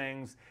external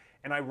things.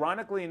 And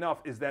ironically enough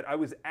is that I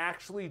was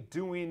actually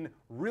doing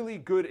really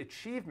good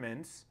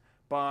achievements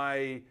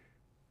by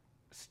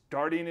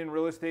starting in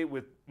real estate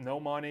with no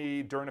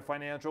money during a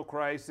financial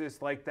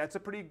crisis. Like, that's a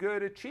pretty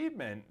good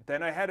achievement.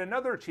 Then I had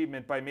another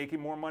achievement by making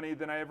more money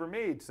than I ever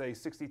made, say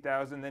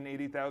 60,000, then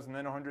 80,000,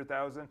 then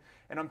 100,000.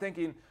 And I'm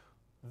thinking,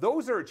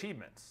 those are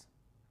achievements.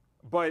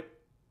 But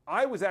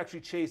I was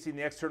actually chasing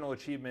the external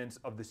achievements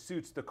of the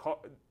suits,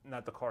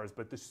 not the cars,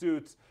 but the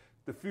suits,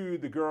 the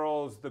food, the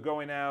girls, the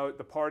going out,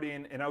 the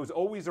partying, and I was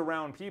always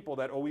around people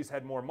that always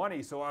had more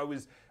money, so I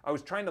was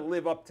trying to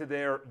live up to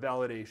their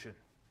validation.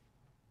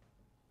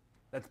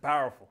 That's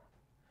powerful.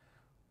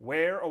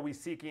 Where are we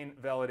seeking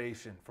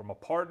validation? From a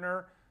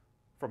partner,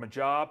 from a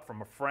job,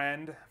 from a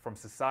friend, from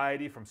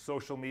society, from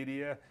social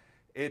media?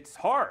 It's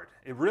hard.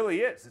 It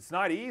really is. It's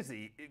not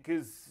easy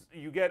because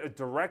you get a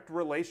direct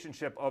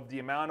relationship of the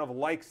amount of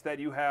likes that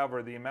you have,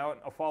 or the amount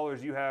of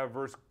followers you have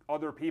versus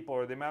other people,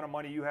 or the amount of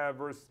money you have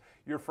versus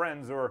your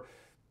friends, or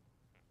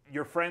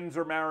your friends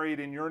are married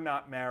and you're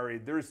not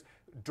married. There's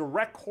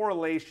direct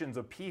correlations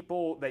of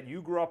people that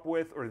you grew up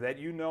with or that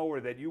you know or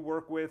that you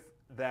work with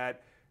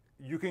that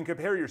you can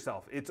compare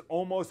yourself. It's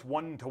almost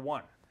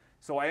 1-to-1.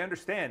 So I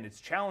understand it's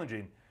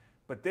challenging,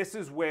 but this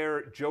is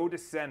where Joe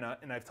DeSena,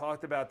 and I've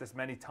talked about this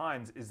many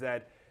times, is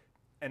that,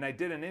 and I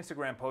did an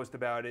Instagram post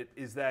about it,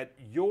 is that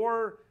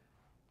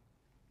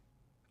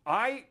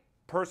I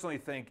personally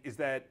think is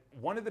that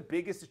one of the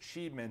biggest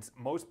achievements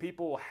most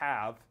people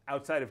have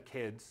outside of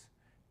kids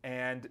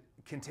and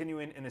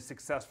continuing in a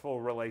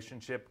successful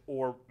relationship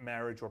or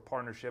marriage or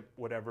partnership,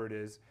 whatever it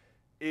is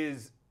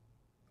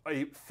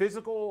a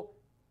physical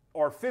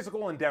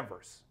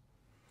endeavors.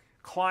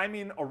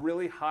 Climbing a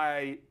really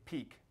high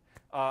peak.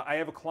 I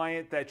have a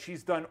client that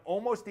she's done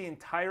almost the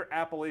entire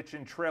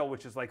Appalachian Trail,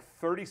 which is like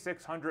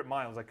 3,600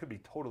 miles. I could be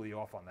totally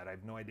off on that. I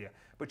have no idea.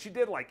 But she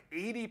did like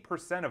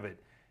 80% of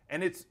it.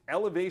 And it's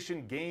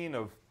elevation gain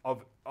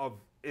of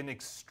an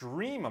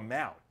extreme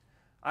amount.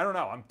 I don't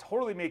know. I'm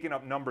totally making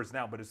up numbers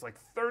now, but it's like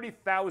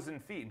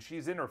 30,000 feet. And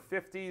she's in her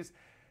 50s.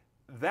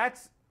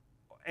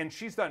 And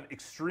she's done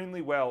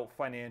extremely well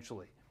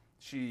financially.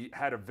 She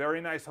had a very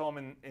nice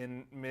home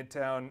in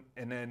Midtown,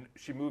 and then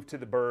she moved to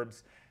the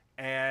burbs.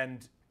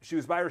 And she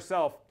was by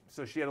herself,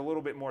 so she had a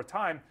little bit more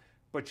time,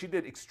 but she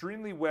did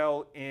extremely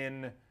well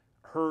in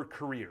her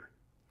career.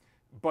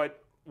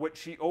 But what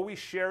she always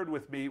shared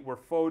with me were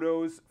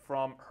photos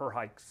from her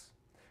hikes,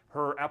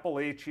 her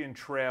Appalachian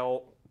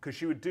Trail, because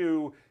she would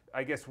do,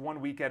 I guess,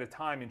 1 week at a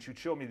time, and she'd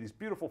show me these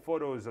beautiful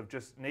photos of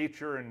just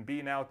nature and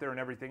being out there and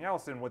everything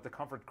else. And what the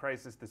Comfort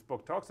Crisis, this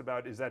book, talks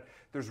about is that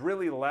there's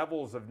really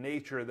levels of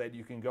nature that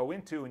you can go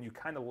into, and you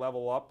kind of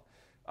level up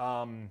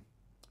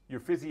your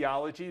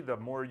physiology the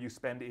more you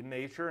spend in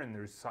nature, and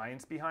there's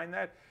science behind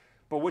that.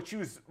 But what she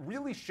was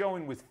really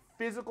showing was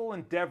physical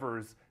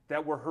endeavors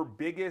that were her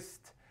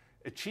biggest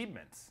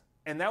achievements,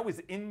 and that was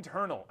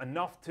internal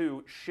enough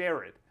to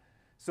share it.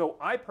 So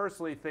I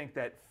personally think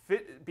that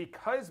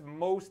because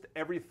most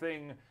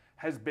everything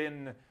has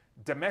been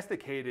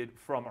domesticated,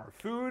 from our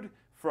food,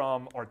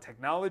 from our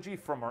technology,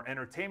 from our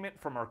entertainment,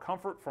 from our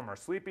comfort, from our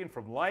sleeping,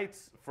 from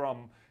lights,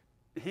 from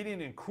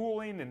heating and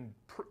cooling,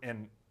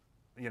 and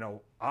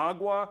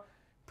agua,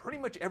 pretty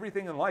much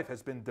everything in life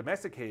has been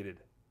domesticated.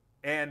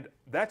 And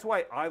that's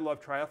why I love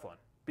triathlon,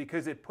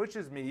 because it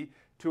pushes me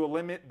to a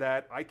limit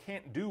that I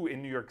can't do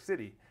in New York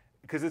City,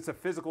 because it's a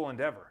physical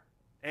endeavor.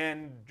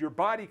 And your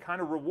body kind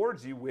of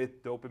rewards you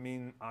with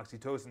dopamine,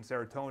 oxytocin,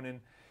 serotonin,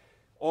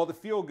 all the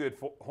feel-good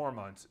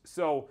hormones.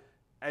 So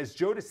as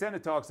Joe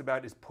DeSena talks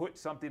about, is put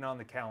something on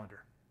the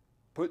calendar.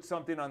 Put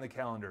something on the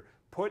calendar.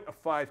 Put a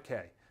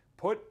 5K.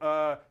 Put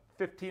a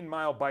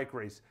 15-mile bike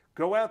race.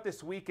 Go out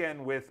this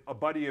weekend with a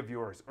buddy of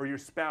yours or your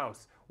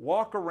spouse.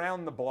 Walk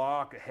around the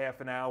block a half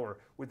an hour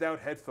without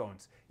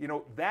headphones.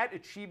 That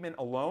achievement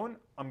alone,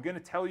 I'm going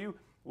to tell you,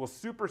 will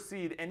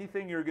supersede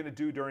anything you're going to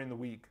do during the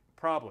week,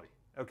 probably.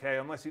 Okay,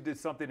 unless you did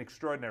something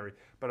extraordinary.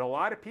 But a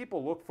lot of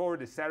people look forward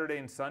to Saturday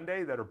and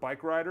Sunday that are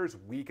bike riders,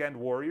 weekend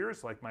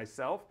warriors like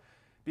myself,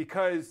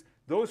 because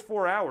those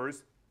 4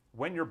 hours,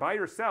 when you're by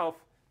yourself,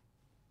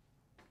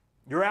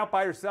 you're out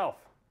by yourself.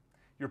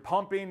 You're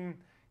pumping,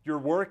 you're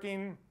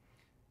working.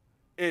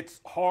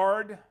 It's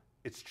hard,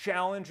 it's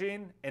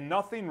challenging, and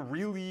nothing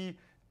really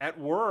at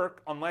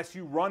work, unless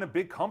you run a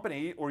big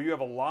company or you have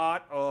a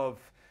lot of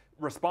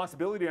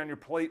responsibility on your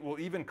plate, will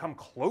even come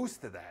close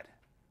to that.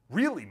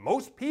 Really,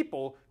 most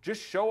people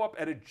just show up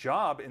at a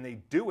job and they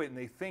do it and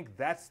they think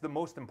that's the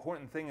most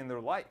important thing in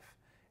their life.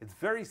 It's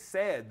very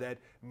sad that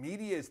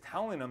media is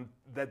telling them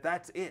that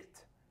that's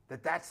it,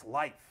 that that's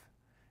life.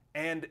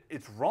 And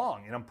it's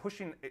wrong, and I'm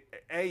pushing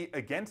A,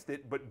 against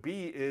it, but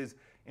B is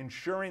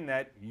ensuring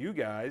that you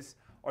guys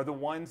are the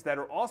ones that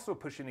are also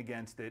pushing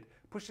against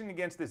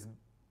this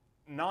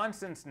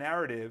nonsense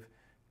narrative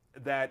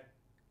that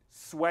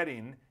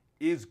sweating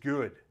is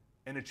good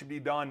and it should be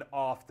done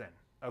often,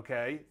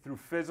 okay, through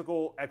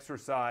physical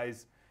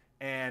exercise.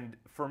 And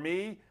for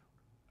me,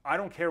 I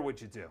don't care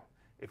what you do.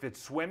 If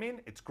it's swimming,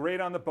 it's great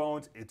on the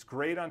bones, it's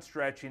great on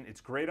stretching, it's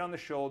great on the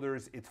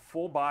shoulders, it's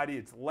full body,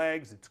 it's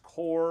legs, it's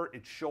core,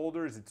 it's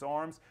shoulders, it's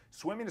arms.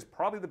 Swimming is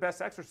probably the best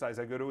exercise.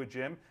 I go to a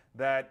gym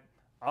that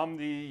I'm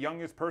the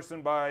youngest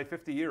person by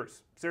 50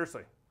 years.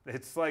 Seriously.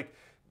 It's like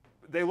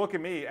they look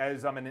at me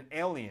as I'm an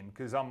alien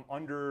because I'm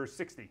under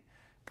 60.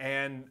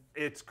 And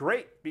it's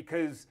great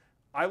because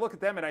I look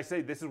at them and I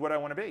say, this is what I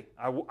want to be.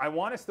 I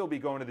want to still be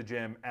going to the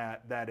gym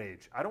at that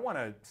age. I don't want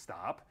to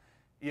stop,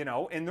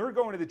 and they're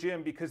going to the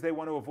gym because they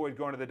want to avoid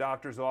going to the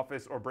doctor's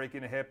office or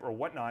breaking a hip or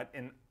whatnot.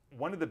 And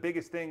one of the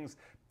biggest things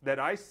that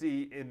I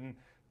see in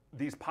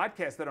these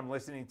podcasts that I'm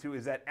listening to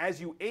is that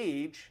as you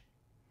age,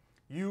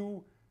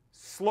 you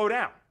slow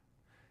down.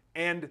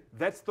 And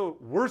that's the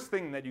worst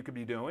thing that you could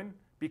be doing,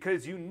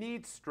 because you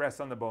need stress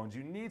on the bones.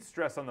 You need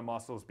stress on the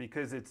muscles,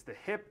 because it's the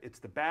hip, it's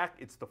the back,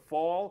 it's the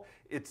fall,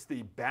 it's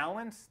the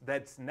balance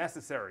that's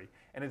necessary.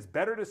 And it's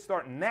better to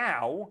start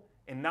now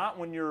and not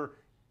when you're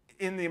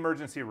in the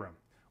emergency room,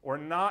 or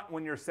not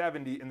when you're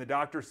 70 and the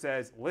doctor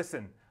says,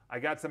 listen, I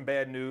got some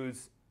bad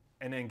news,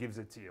 and then gives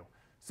it to you.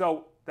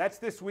 So that's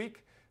this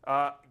week.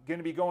 Going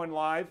to be going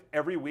live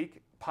every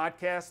week.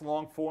 Podcast,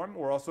 long form.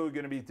 We're also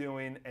going to be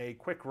doing a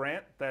quick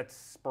rant that's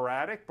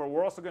sporadic, but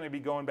we're also going to be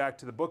going back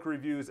to the book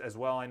reviews as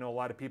well. I know a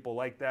lot of people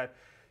like that.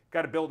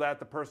 Got to build out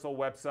the personal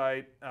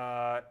website.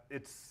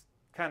 It's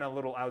kind of a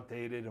little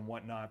outdated and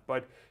whatnot.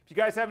 But if you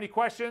guys have any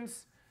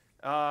questions,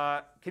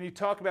 can you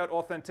talk about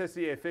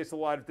authenticity? I faced a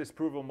lot of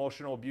disapproval,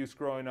 emotional abuse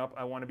growing up.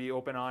 I want to be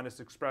open, honest,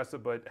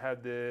 expressive, but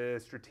have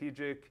the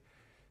strategic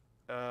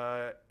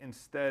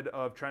instead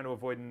of trying to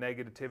avoid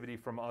negativity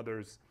from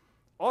others.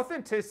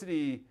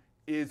 Authenticity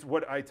is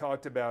what I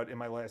talked about in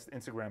my last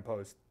Instagram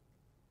post.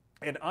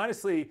 And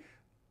honestly,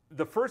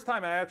 the first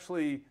time I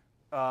actually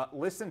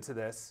listened to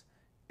this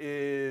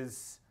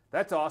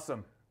that's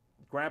awesome.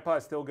 Grandpa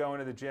is still going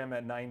to the gym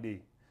at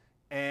 90.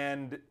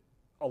 And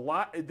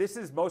this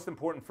is most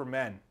important for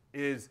men,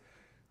 is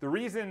the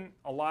reason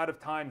a lot of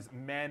times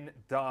men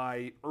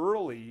die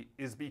early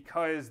is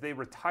because they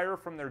retire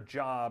from their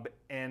job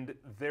and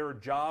their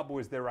job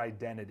was their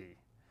identity.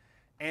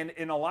 And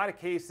in a lot of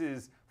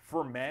cases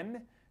for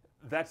men,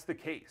 that's the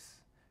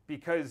case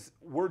because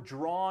we're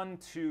drawn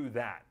to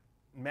that.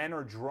 Men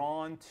are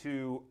drawn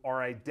to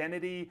our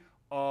identity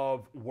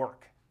of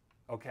work,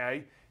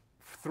 okay?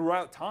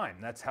 Throughout time,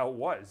 that's how it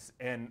was.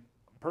 And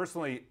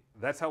personally,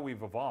 that's how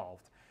we've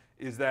evolved,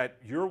 is that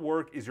your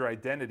work is your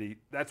identity.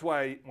 That's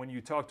why when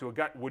you talk to a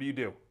guy, what do you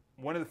do?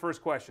 One of the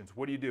first questions,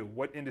 what do you do?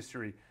 What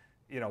industry?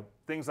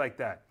 Things like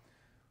that.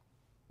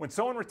 When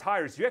someone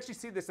retires, you actually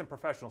see this in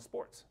professional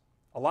sports.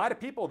 A lot of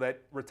people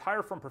that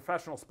retire from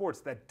professional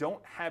sports that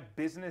don't have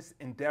business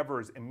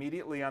endeavors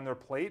immediately on their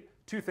plate,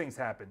 two things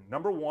happen.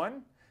 Number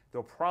one,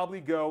 they'll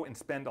probably go and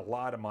spend a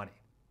lot of money,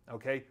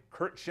 okay?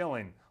 Curt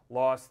Schilling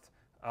lost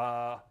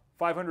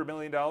 $500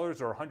 million or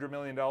 $100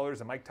 million,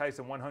 and Mike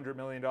Tyson $100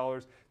 million.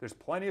 There's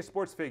plenty of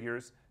sports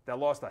figures that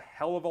lost a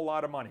hell of a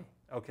lot of money,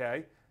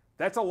 okay?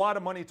 That's a lot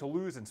of money to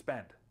lose and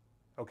spend,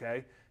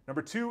 okay?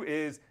 Number two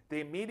is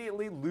they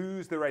immediately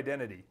lose their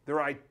identity.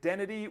 Their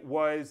identity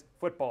was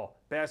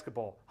football,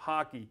 basketball,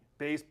 hockey,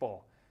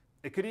 baseball.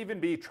 It could even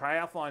be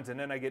triathlons and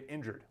then I get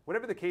injured.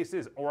 Whatever the case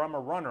is, or I'm a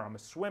runner, I'm a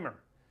swimmer.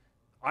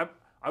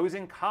 I was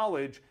in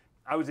college,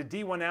 I was a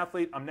D1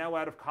 athlete, I'm now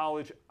out of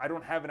college. I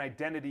don't have an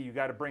identity, you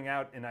got to bring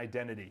out an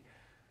identity.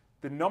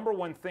 The number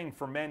one thing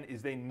for men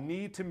is they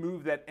need to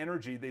move that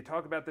energy. They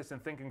talk about this in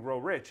Think and Grow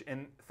Rich.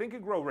 And Think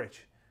and Grow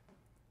Rich,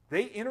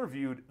 they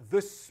interviewed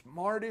the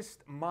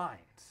smartest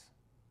minds.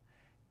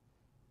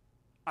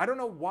 I don't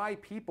know why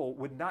people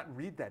would not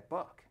read that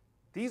book.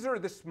 These are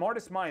the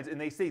smartest minds, and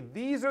they say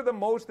these are the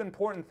most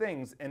important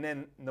things. And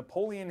then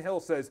Napoleon Hill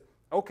says,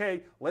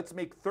 okay, let's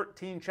make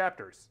 13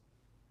 chapters.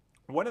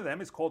 One of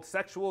them is called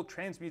sexual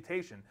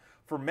transmutation.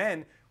 For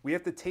men, we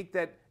have to take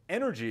that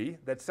energy,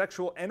 that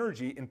sexual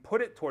energy, and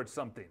put it towards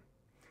something.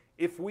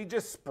 If we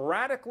just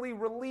sporadically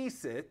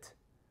release it,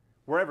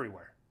 we're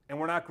everywhere, and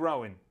we're not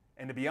growing.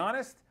 And to be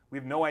honest, we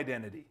have no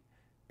identity.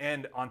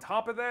 And on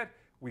top of that,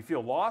 we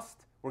feel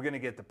lost. We're going to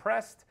get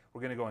depressed.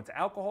 We're going to go into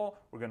alcohol.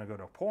 We're going to go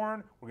to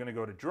porn. We're going to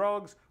go to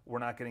drugs. We're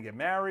not going to get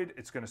married.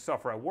 It's going to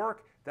suffer at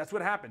work. That's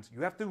what happens.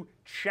 You have to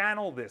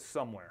channel this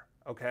somewhere,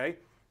 okay?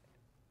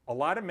 A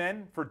lot of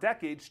men, for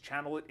decades,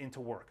 channel it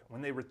into work.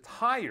 When they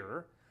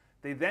retire,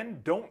 they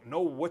then don't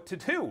know what to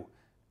do.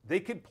 They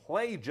could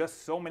play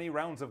just so many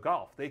rounds of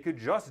golf. They could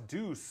just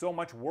do so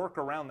much work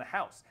around the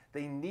house.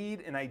 They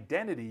need an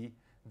identity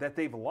that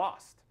they've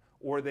lost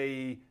or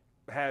they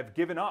have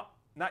given up,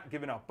 not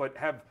given up, but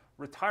have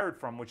retired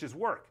from, which is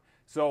work.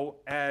 So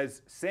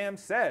as Sam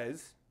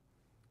says,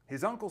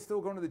 his uncle's still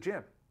going to the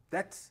gym.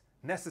 That's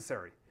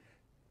necessary.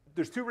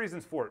 There's two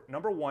reasons for it.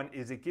 Number one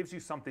is it gives you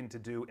something to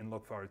do and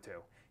look forward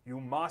to.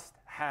 You must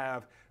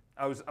have,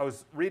 I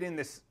was reading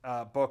this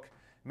book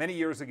many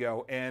years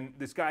ago, and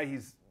this guy,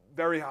 he's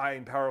very high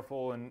and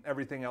powerful and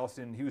everything else,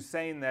 and he was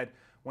saying that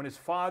when his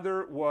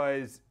father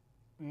was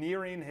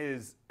nearing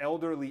his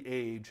elderly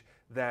age,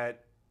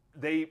 that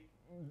they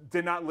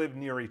did not live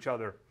near each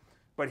other,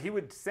 but he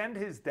would send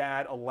his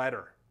dad a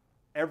letter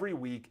every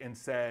week and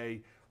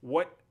say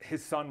what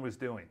his son was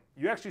doing.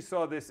 You actually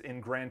saw this in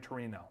Gran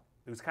Torino.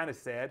 It was kind of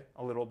sad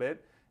a little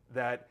bit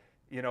that,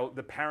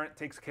 the parent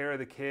takes care of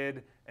the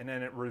kid and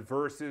then it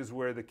reverses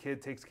where the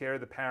kid takes care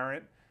of the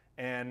parent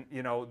and,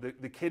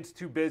 the kid's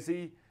too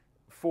busy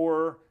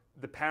for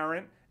the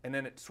parent and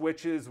then it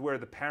switches where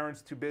the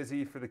parent's too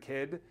busy for the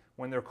kid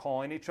when they're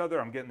calling each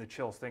other. I'm getting the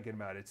chills thinking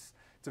about it.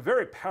 It's a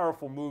very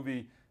powerful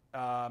movie,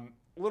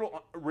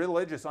 little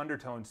religious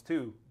undertones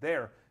too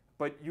there.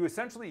 But you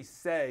essentially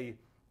say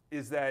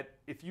is that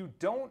if you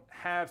don't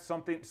have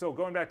something, so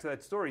going back to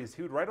that story, is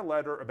he would write a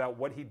letter about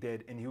what he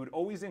did and he would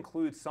always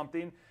include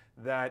something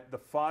that the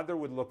father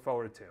would look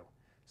forward to.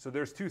 So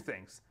there's two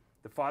things.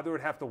 The father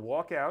would have to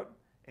walk out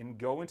and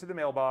go into the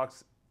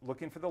mailbox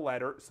looking for the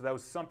letter, so that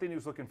was something he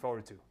was looking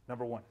forward to,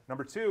 number one.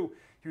 Number two,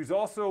 he was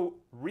also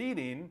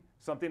reading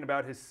something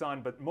about his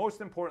son, but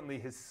most importantly,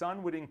 his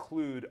son would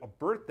include a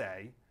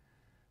birthday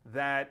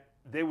that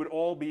they would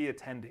all be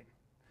attending,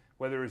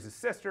 whether it was his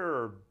sister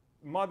or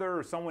mother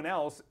or someone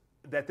else,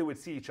 that they would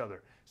see each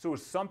other. So it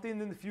was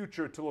something in the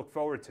future to look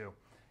forward to.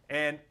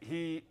 And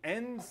he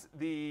ends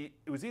it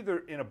was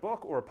either in a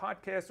book or a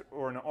podcast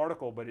or an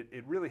article, but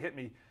it really hit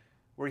me,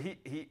 where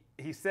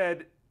he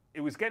said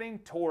it was getting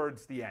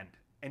towards the end,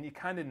 and you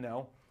kind of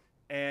know.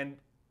 And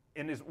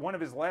in one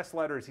of his last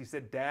letters, he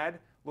said, "Dad,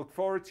 look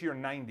forward to your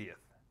 90th."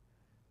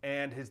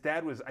 And his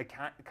dad was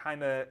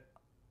kind of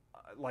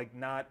like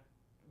not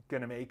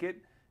going to make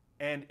it.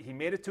 And he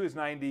made it to his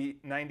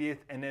 90th,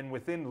 and then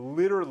within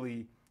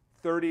literally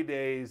 30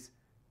 days,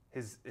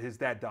 his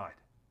dad died.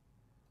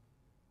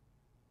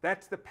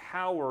 That's the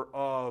power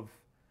of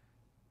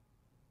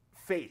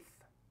faith.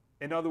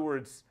 In other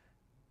words,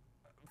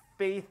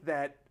 faith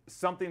that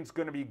something's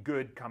going to be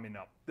good coming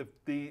up.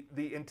 The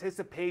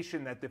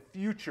anticipation that the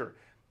future,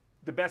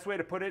 the best way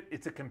to put it,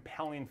 it's a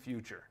compelling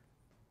future.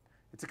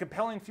 It's a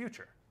compelling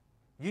future.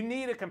 You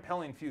need a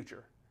compelling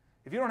future.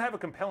 If you don't have a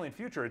compelling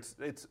future,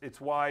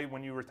 it's why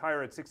when you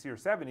retire at 60 or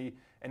 70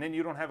 and then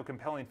you don't have a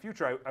compelling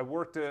future. I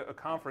worked a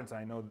conference.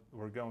 I know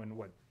we're going,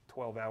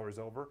 12 hours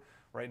over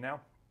right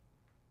now.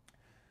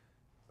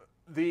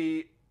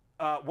 The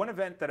one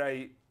event that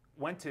I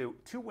went to,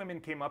 two women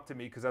came up to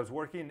me because I was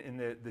working in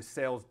the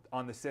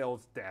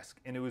sales desk,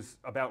 and it was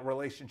about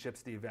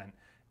relationships, the event.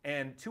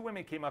 And two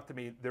women came up to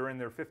me, they're in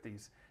their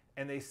 50s,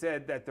 and they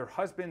said that their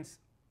husbands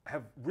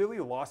have really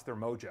lost their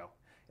mojo.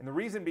 And the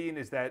reason being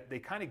is that they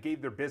kind of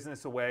gave their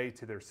business away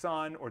to their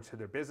son or to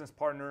their business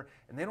partner,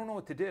 and they don't know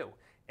what to do.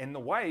 And the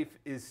wife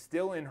is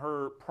still in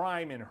her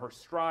prime, in her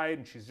stride,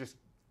 and she's just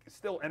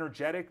still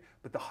energetic,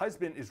 but the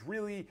husband is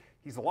really,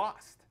 he's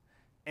lost.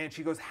 And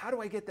she goes, how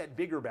do I get that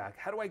vigor back?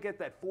 How do I get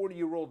that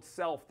 40-year-old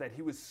self that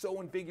he was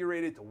so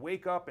invigorated to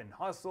wake up and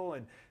hustle,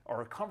 and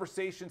our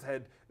conversations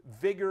had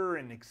vigor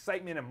and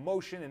excitement,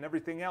 emotion, and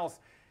everything else?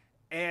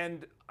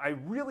 And I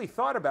really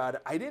thought about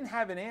it. I didn't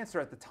have an answer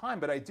at the time,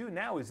 but I do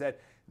now, is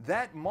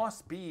that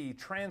must be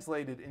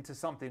translated into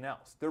something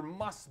else. There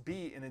must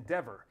be an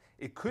endeavor.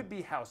 It could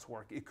be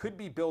housework. It could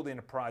be building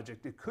a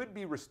project. It could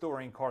be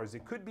restoring cars.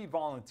 It could be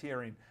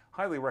volunteering.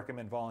 Highly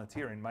recommend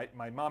volunteering.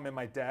 My mom and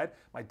my dad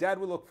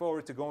would look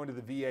forward to going to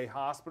the VA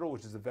hospital,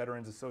 which is the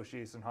Veterans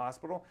Association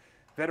hospital,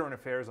 Veteran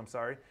Affairs,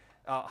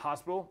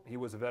 hospital. He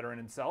was a veteran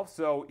himself.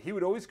 So he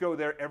would always go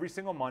there every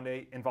single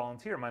Monday and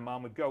volunteer. My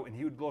mom would go, and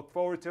he would look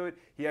forward to it.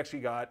 He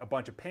actually got a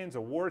bunch of pins,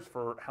 awards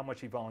for how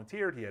much he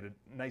volunteered. He had a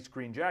nice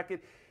green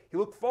jacket. He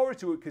looked forward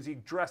to it because he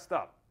dressed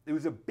up. It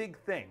was a big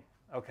thing,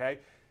 okay?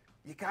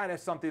 You got to have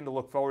something to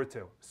look forward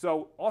to.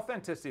 So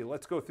authenticity,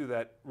 let's go through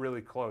that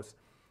really close.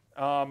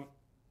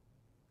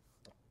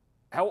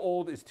 How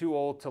old is too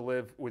old to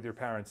live with your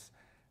parents?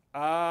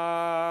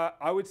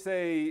 I would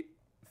say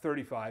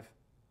 35.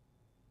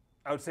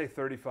 I would say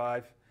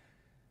 35.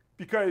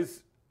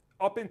 Because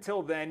up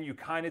until then, you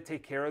kind of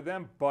take care of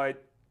them,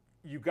 but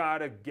you got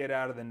to get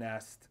out of the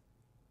nest.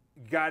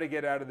 You got to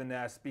get out of the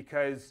nest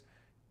because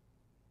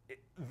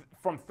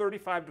from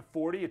 35 to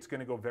 40, it's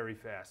going to go very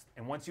fast.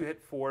 And once you hit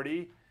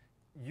 40,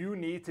 you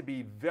need to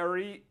be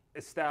very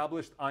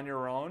established on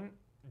your own,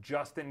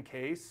 just in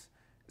case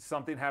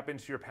something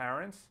happens to your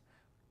parents.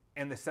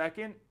 And the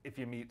second, if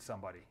you meet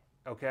somebody,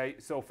 okay?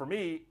 So for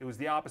me, it was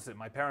the opposite.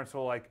 My parents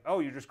were like, oh,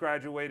 you just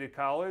graduated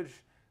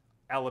college?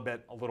 A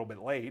little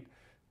bit late,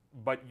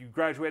 but you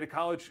graduated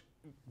college,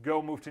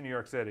 go move to New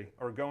York City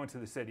or go into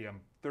the city.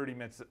 I'm 30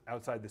 minutes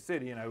outside the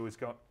city, and I always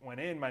went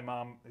in. My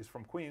mom is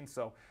from Queens,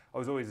 so I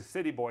was always a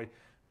city boy.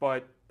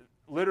 But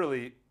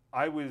literally,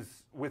 I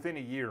was within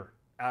a year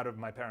out of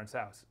my parents'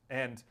 house.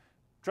 And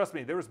trust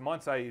me, there was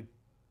months I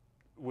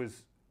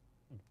was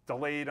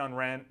delayed on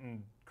rent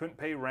and couldn't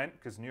pay rent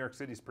because New York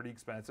City is pretty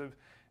expensive.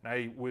 And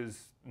I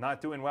was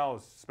not doing well, I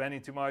was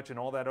spending too much and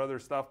all that other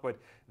stuff. But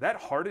that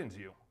hardens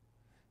you.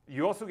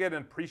 You also get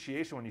an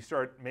appreciation when you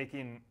start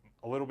making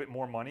a little bit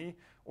more money,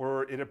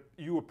 or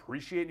you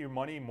appreciate your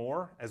money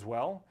more as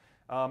well.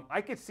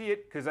 I could see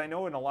it because I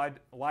know in a lot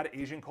of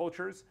Asian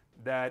cultures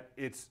that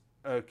it's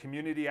a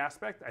community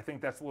aspect. I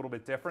think that's a little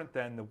bit different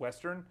than the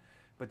Western.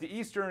 But the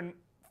Eastern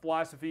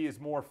philosophy is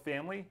more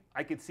family.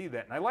 I could see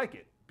that, and I like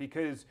it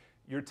because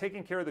you're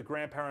taking care of the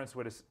grandparents,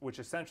 which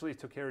essentially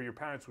took care of your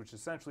parents, which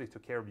essentially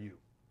took care of you.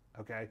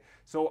 Okay,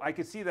 so I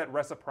could see that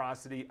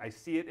reciprocity. I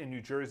see it in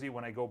New Jersey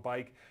when I go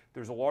bike.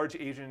 There's a large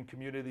Asian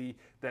community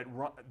that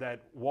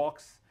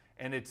walks,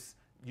 and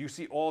you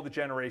see all the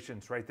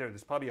generations right there.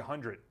 There's probably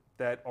 100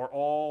 that are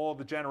all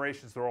the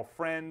generations. They're all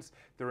friends.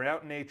 They're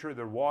out in nature.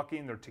 They're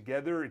walking. They're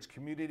together. It's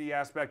community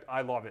aspect.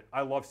 I love it. I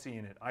love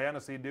seeing it. I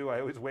honestly do. I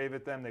always wave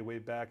at them. They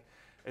wave back.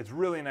 It's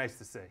really nice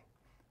to see.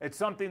 It's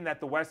something that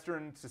the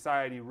Western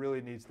society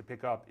really needs to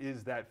pick up,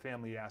 is that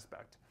family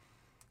aspect.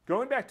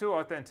 Going back to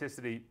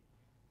authenticity,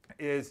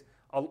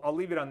 I'll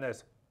leave it on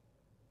this.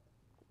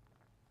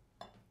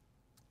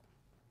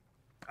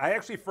 I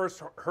actually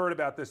first heard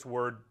about this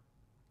word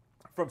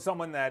from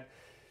someone that,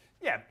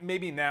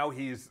 maybe now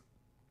he's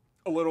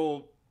a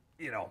little,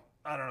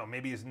 I don't know,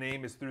 maybe his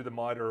name is through the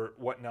mud or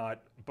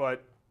whatnot,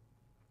 but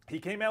he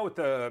came out with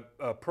a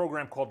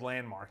program called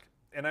Landmark.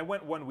 And I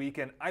went one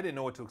weekend. I didn't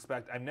know what to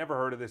expect. I've never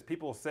heard of this.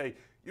 People say,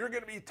 you're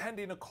going to be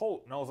attending a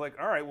cult. And I was like,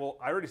 all right, well,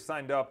 I already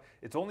signed up.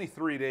 It's only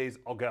 3 days.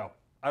 I'll go.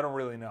 I don't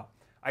really know.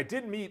 I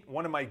did meet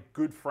one of my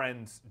good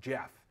friends,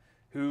 Jeff,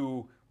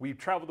 who we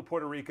traveled to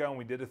Puerto Rico and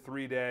we did a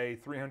 3-day,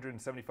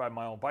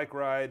 375-mile bike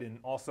ride. And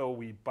also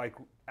we bike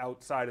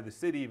outside of the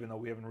city, even though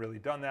we haven't really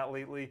done that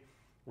lately.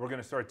 We're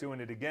going to start doing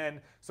it again.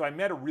 So I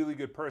met a really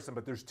good person,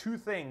 but there's two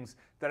things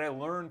that I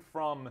learned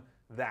from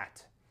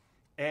that.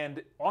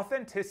 And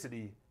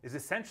authenticity is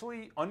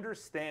essentially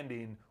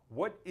understanding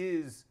what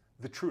is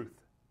the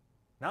truth,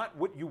 not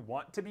what you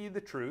want to be the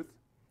truth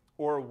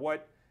or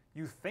what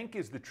you think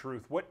is the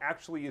truth, what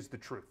actually is the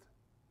truth.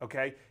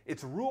 Okay?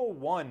 It's rule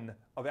 1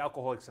 of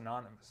Alcoholics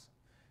Anonymous.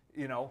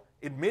 You know,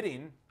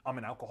 admitting I'm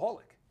an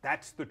alcoholic.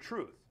 That's the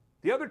truth.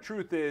 The other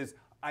truth is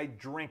I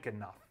drink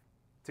enough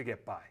to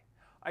get by.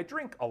 I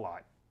drink a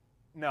lot.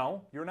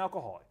 No, you're an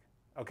alcoholic.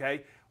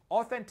 Okay?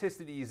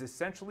 Authenticity is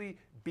essentially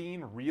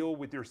being real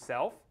with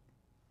yourself.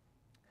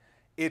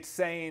 It's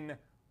saying,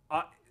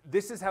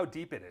 this is how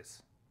deep it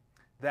is.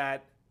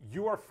 That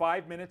you are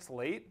 5 minutes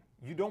late,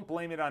 you don't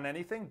blame it on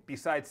anything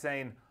besides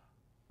saying,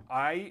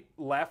 I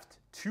left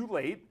too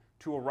late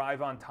to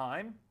arrive on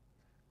time.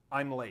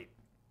 I'm late,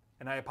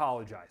 and I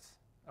apologize,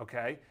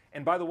 okay?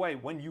 And by the way,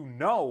 when you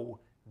know,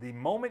 the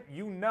moment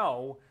you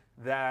know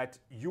that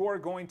you are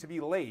going to be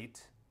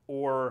late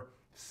or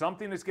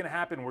something is going to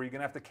happen where you're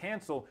going to have to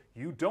cancel,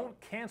 you don't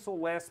cancel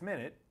last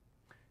minute,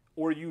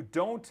 or you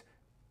don't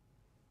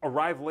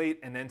arrive late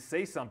and then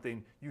say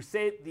something. You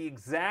say it the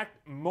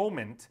exact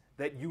moment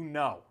that you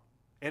know.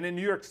 And in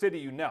New York City,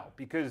 you know,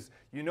 because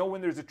you know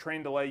when there's a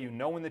train delay, you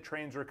know when the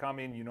trains are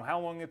coming, you know how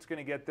long it's going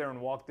to get there and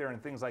walk there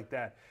and things like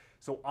that.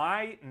 So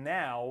I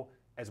now,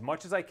 as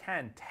much as I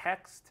can,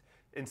 text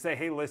and say,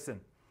 hey, listen,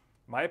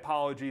 my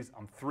apologies,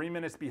 I'm 3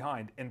 minutes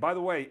behind. And by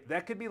the way,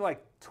 that could be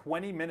like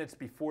 20 minutes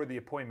before the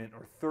appointment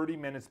or 30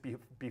 minutes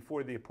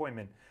before the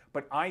appointment.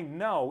 But I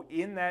know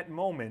in that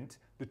moment,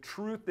 the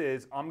truth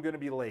is I'm going to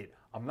be late.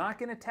 I'm not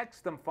going to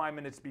text them 5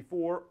 minutes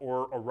before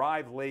or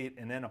arrive late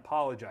and then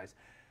apologize.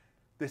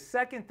 The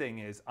second thing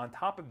is, on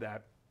top of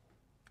that,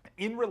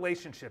 in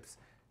relationships,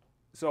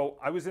 so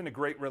I was in a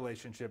great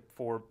relationship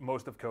for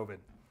most of COVID.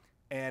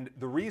 And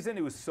the reason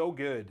it was so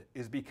good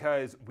is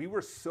because we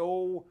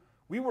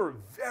were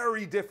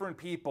very different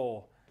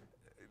people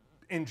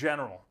in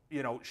general.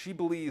 You know, she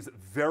believes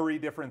very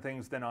different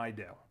things than I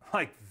do,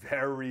 like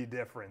very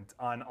different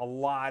on a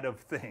lot of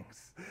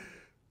things.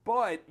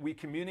 But we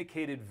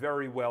communicated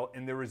very well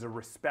and there was a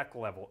respect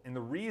level. And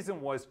the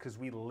reason was because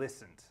we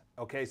listened.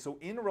 Okay, so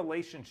in a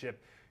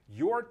relationship,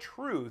 your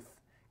truth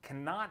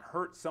cannot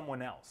hurt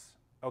someone else,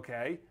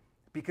 okay?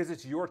 Because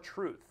it's your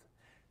truth.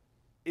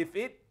 If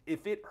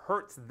it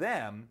hurts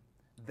them,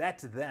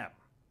 that's them,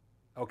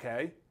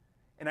 okay?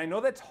 And I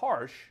know that's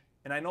harsh,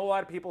 and I know a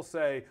lot of people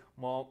say,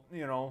 well,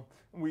 you know,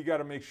 we got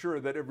to make sure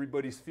that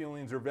everybody's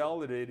feelings are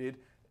validated.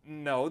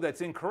 No,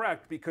 that's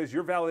incorrect because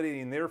you're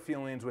validating their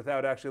feelings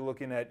without actually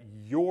looking at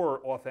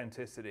your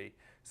authenticity.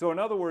 So in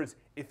other words,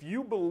 if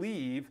you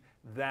believe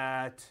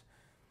that,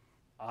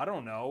 I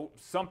don't know,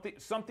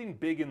 something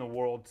big in the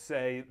world,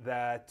 say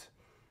that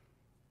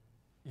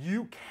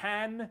you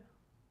can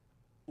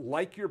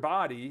like your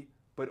body,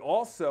 but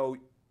also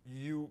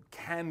you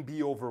can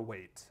be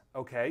overweight,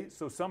 okay?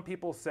 So some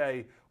people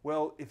say,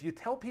 well, if you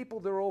tell people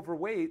they're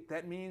overweight,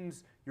 that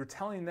means you're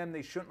telling them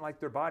they shouldn't like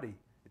their body.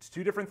 It's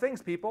two different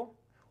things, people.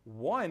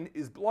 One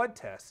is blood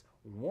tests,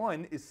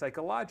 one is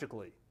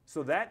psychologically.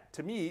 So that,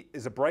 to me,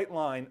 is a bright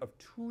line of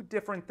two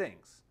different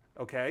things,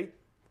 okay?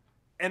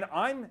 And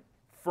I'm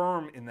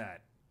firm in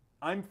that.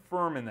 I'm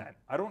firm in that.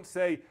 I don't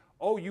say,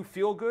 oh, you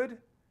feel good?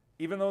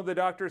 Even though the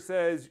doctor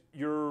says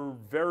you're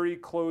very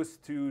close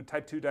to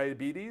type 2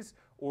 diabetes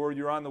or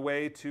you're on the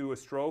way to a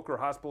stroke or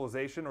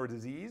hospitalization or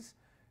disease.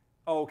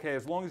 Oh, okay,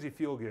 as long as you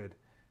feel good.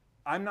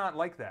 I'm not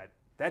like that.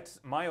 That's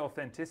my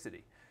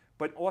authenticity.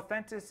 But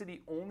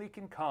authenticity only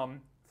can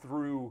come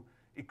through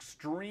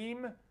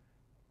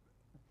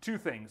two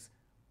things.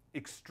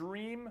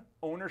 Extreme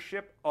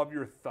ownership of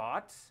your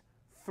thoughts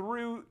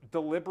through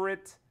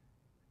deliberate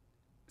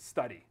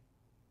study.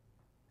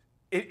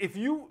 If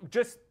you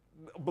just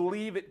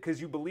believe it because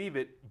you believe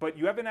it, but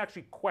you haven't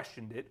actually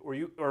questioned it,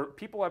 or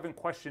people haven't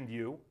questioned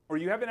you, or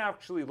you haven't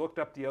actually looked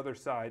up the other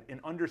side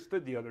and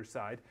understood the other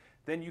side,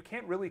 then you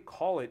can't really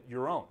call it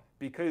your own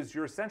because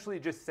you're essentially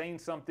just saying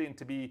something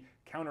to be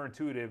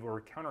counterintuitive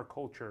or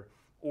counterculture,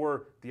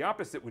 or the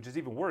opposite, which is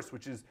even worse,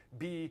 which is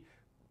be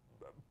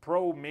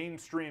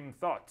pro-mainstream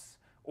thoughts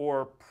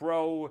or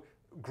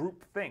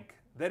pro-groupthink.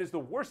 That is the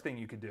worst thing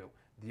you could do.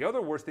 The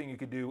other worst thing you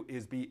could do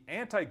is be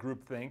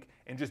anti-groupthink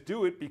and just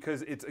do it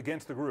because it's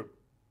against the group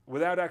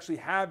without actually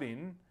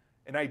having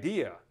an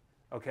idea,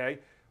 okay?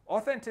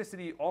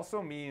 Authenticity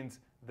also means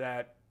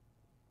that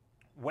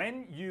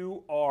when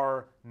you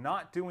are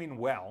not doing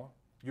well,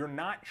 you're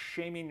not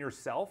shaming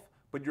yourself,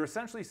 but you're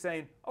essentially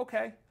saying,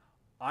 okay,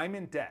 I'm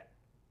in debt,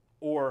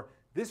 or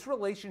this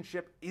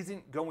relationship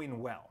isn't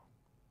going well,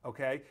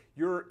 okay?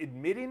 You're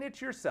admitting it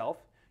to yourself.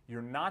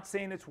 You're not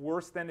saying it's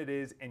worse than it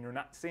is, and you're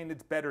not saying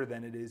it's better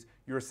than it is.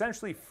 You're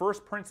essentially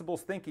first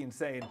principles thinking,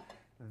 saying,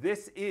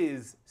 this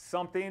is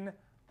something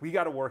we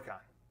got to work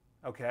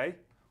on, okay?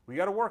 We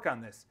got to work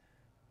on this.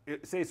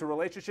 say it's a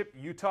relationship,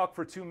 you talk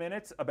for 2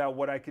 minutes about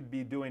what I could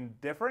be doing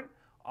different.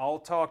 I'll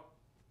talk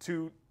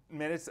 2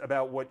 minutes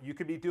about what you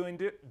could be doing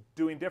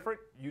different.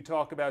 You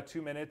talk about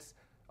 2 minutes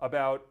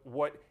about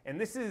what, and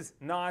this is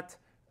not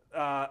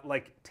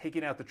like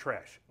taking out the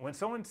trash. When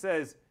someone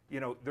says,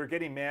 they're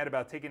getting mad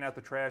about taking out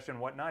the trash and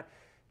whatnot,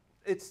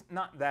 it's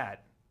not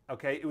that,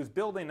 okay? It was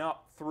building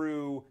up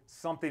through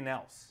something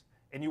else.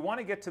 And you want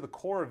to get to the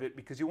core of it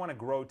because you want to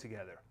grow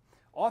together.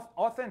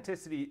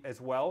 Authenticity as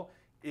well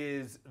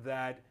is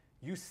that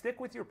you stick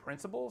with your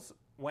principles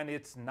when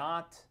it's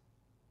not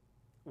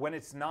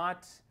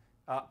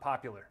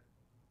popular.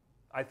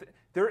 I'm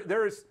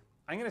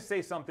going to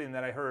say something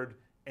that I heard,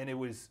 and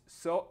it's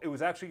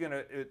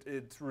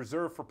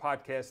reserved for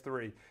podcast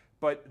 3,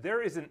 but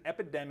there is an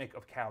epidemic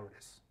of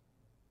cowardice.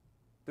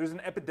 There's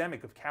an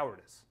epidemic of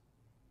cowardice.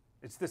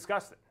 It's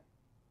disgusting.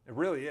 It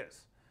really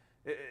is.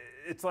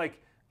 It's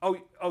like, oh,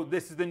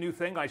 this is the new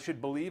thing I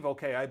should believe.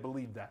 Okay, I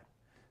believe that.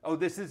 Oh,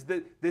 this is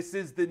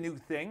the new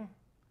thing.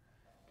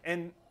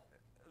 And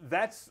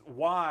that's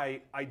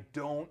why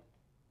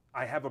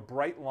I have a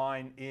bright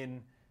line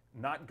in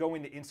not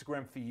going to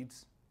Instagram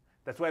feeds.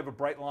 That's why I have a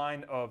bright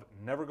line of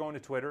never going to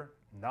Twitter,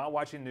 not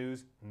watching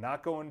news,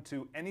 not going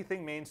to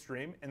anything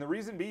mainstream. And the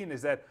reason being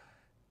is that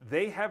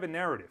they have a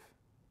narrative.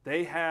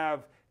 They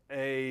have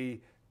they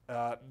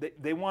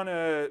want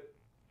to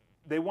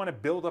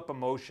build up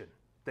emotion.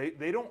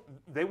 They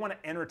want to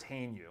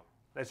entertain you.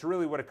 That's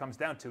really what it comes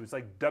down to. It's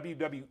like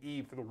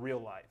WWE for the real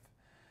life.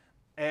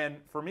 And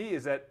for me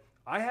is that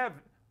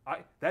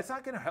that's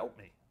not going to help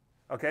me.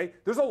 Okay?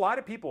 There's a lot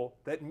of people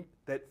that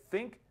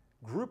think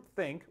group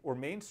think or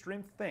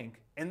mainstream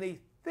think, and they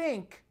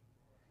think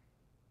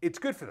it's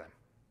good for them.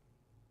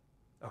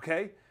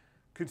 Okay?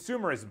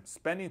 Consumerism,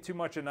 spending too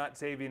much and not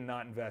saving,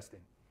 not investing.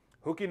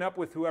 Hooking up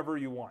with whoever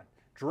you want.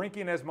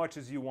 Drinking as much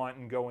as you want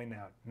and going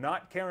out.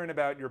 Not caring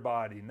about your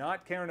body.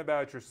 Not caring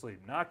about your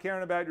sleep. Not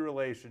caring about your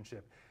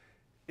relationship.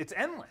 It's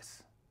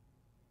endless.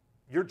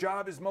 Your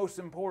job is most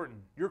important.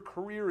 Your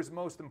career is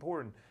most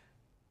important.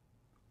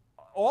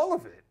 All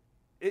of it.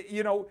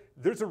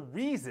 There's a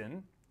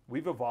reason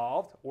we've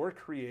evolved or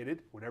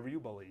created, whatever you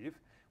believe,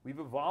 we've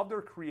evolved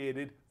or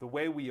created the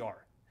way we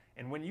are.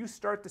 And when you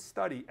start to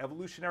study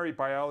evolutionary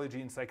biology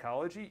and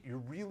psychology,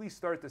 you really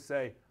start to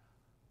say,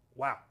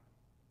 wow,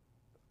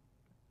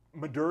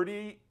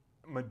 modernity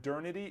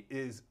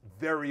is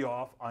very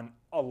off on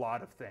a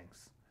lot of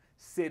things.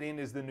 Sitting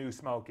is the new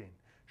smoking.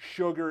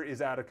 Sugar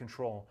is out of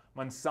control.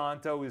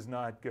 Monsanto is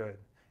not good.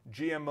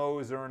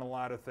 GMOs are in a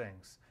lot of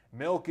things.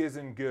 Milk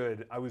isn't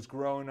good. I was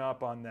growing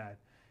up on that.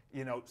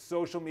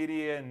 Social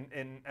media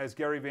and as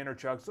Gary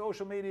Vaynerchuk,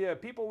 social media,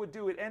 people would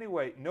do it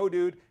anyway. No,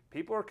 dude,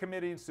 people are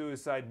committing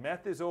suicide.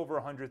 Meth is over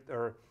 100,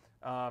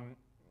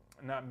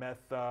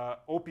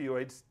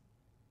 opioids,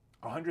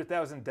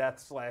 100,000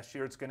 deaths last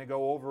year. It's going to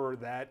go over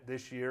that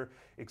this year.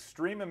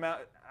 Extreme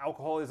amount,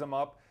 alcoholism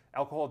up.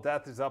 Alcohol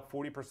death is up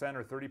 40%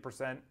 or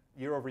 30%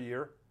 year over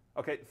year.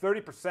 Okay,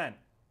 30%.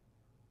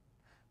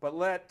 But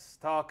let's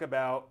talk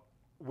about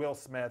Will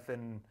Smith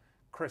and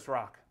Chris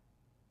Rock.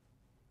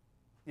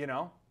 You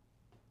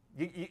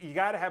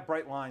got to have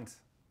bright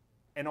lines.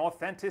 And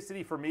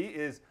authenticity for me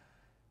is,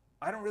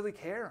 I don't really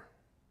care.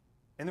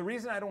 And the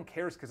reason I don't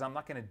care is because I'm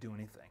not going to do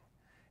anything.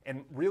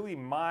 And really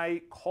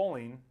my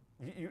calling,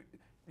 you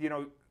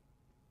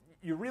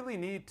really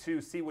need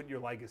to see what your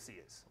legacy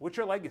is. What's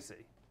your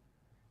legacy?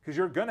 Because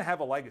you're going to have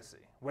a legacy,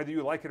 whether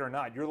you like it or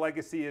not. Your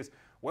legacy is,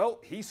 well,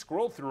 he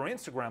scrolled through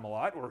Instagram a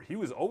lot, or he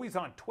was always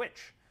on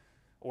Twitch,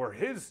 or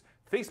his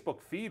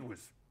Facebook feed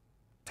was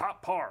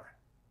top par.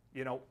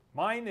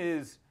 Mine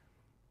is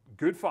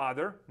good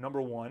father,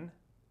 number 1,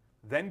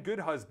 then good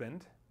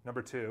husband,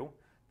 number 2,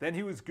 then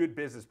he was good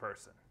business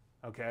person,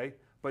 okay?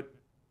 But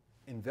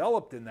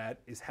enveloped in that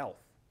is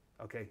health,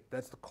 okay?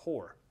 That's the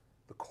core.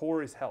 The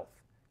core is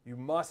health. You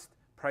must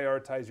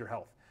prioritize your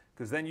health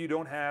because then you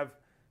don't have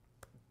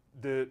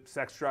the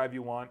sex drive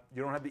you want.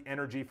 You don't have the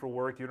energy for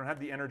work. You don't have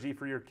the energy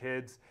for your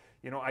kids.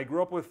 I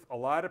grew up with a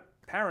lot of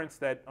parents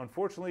that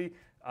unfortunately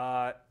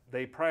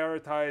they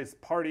prioritize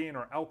partying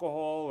or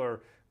alcohol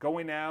or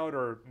going out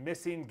or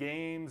missing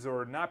games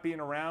or not being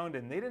around,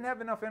 and they didn't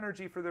have enough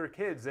energy for their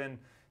kids. And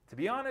to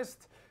be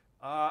honest,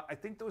 I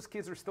think those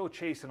kids are still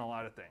chasing a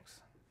lot of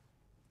things,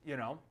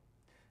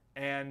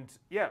 And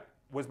yeah,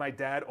 was my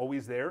dad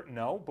always there?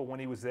 No, but when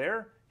he was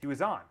there, he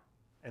was on.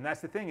 And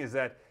that's the thing is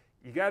that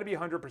you got to be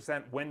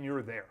 100% when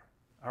you're there.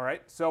 All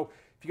right. So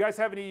if you guys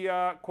have any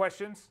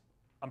questions,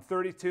 I'm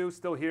 32,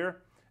 still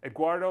here.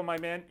 Eduardo, my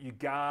man, you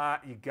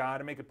got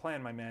to make a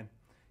plan, my man.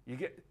 You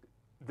get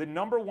the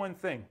number one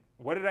thing.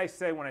 What did I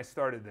say when I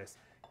started this?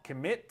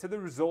 Commit to the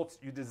results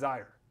you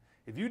desire.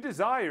 If you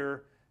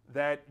desire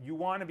that you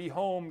want to be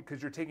home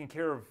because you're taking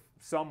care of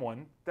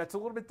someone, that's a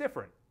little bit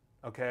different.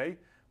 Okay.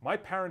 My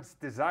parents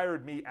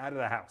desired me out of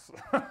the house.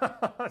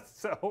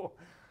 So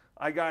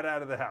I got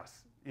out of the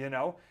house,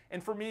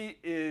 And for me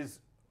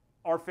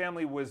our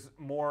family was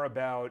more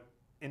about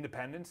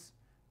independence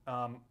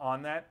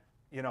on that,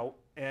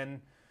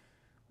 and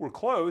we're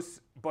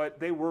close, but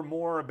they were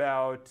more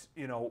about,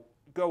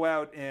 go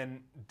out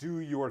and do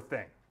your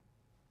thing.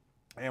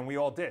 And we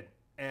all did.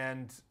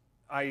 And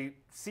I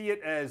see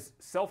it as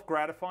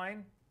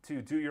self-gratifying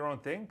to do your own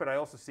thing, but I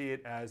also see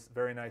it as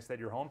very nice that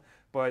you're home.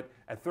 But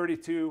at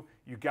 32,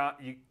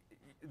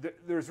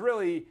 there's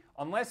really,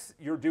 unless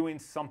you're doing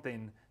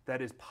something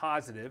that is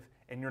positive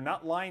and you're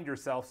not lying to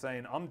yourself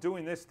saying, I'm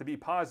doing this to be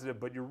positive,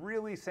 but you're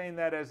really saying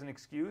that as an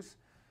excuse,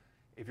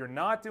 if you're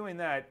not doing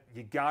that,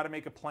 you got to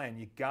make a plan.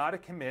 You got to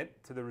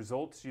commit to the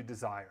results you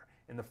desire.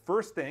 And the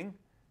first thing,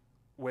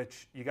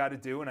 which you got to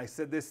do, and I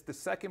said this the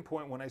second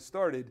point when I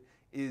started,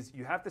 is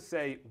you have to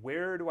say,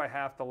 where do I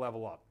have to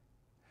level up?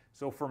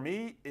 So for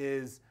me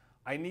is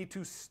I need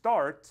to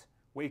start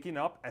waking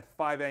up at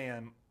 5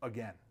 a.m.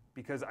 again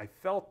because I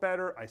felt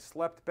better, I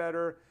slept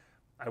better,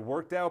 I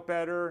worked out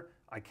better,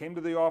 I came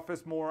to the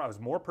office more, I was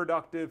more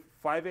productive.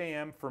 5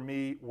 a.m. for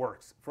me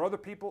works. For other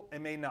people, it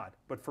may not.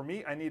 But for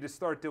me, I need to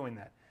start doing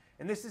that.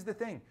 And this is the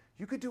thing.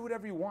 You could do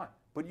whatever you want,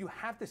 but you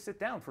have to sit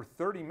down for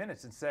 30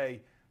 minutes and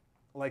say,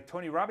 like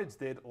Tony Robbins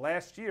did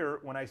last year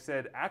when I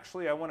said,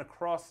 actually, I want to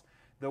cross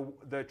the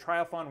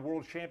Triathlon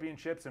World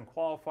Championships and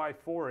qualify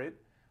for it.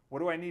 What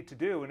do I need to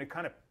do? And it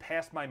kind of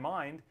passed my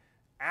mind.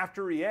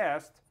 After he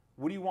asked,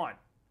 what do you want?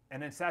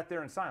 And then sat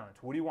there in silence.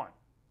 What do you want?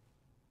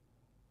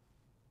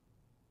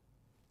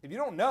 If you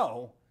don't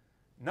know,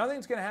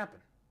 nothing's going to happen.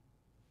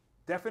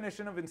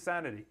 Definition of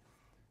insanity.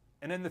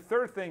 And then the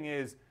third thing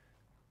is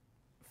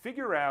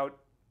figure out,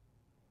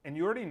 and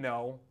you already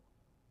know,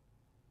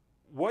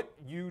 what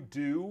you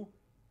do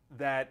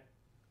that,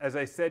 as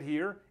I said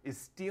here, is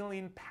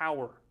stealing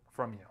power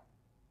from you.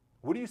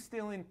 What are you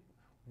stealing?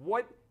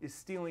 What is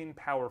stealing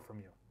power from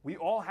you? We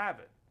all have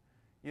it.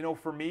 You know,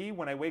 for me,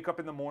 when I wake up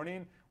in the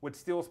morning, what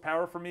steals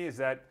power from me is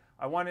that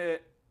I want to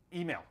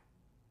email.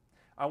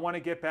 I want to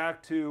get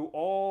back to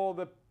all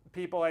the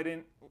people I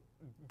didn't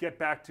get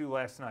back to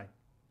last night.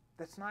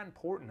 That's not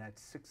important at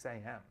 6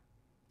 a.m.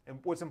 And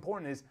what's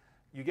important is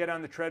you get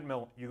on the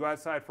treadmill, you go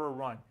outside for a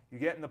run, you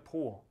get in the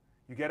pool,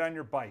 you get on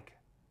your bike.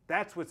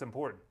 That's what's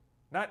important,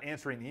 not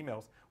answering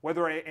emails.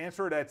 Whether I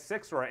answer it at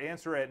 6 or I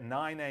answer it at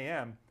 9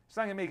 a.m., it's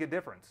not going to make a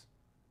difference,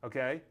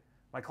 okay?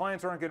 My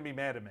clients aren't going to be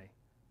mad at me.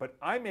 But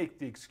I make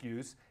the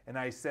excuse and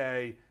I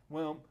say,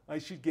 well, I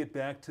should get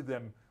back to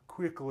them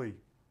quickly.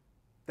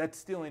 That's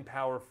stealing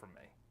power from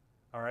me,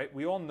 all right?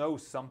 We all know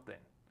something.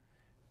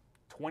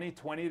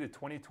 2020 to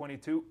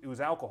 2022, it was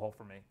alcohol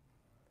for me.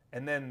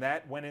 And then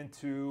that went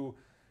into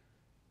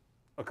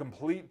a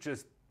complete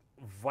just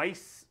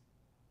vice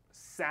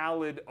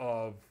salad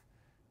of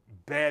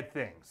bad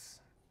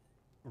things,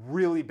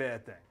 really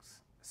bad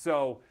things.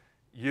 So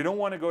you don't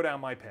want to go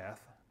down my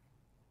path.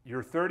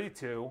 You're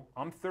 32,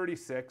 I'm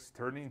 36,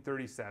 turning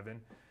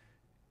 37.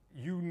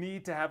 You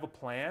need to have a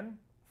plan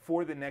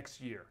for the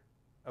next year,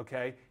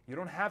 okay? You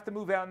don't have to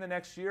move out in the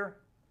next year.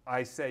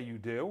 I say you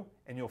do,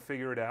 and you'll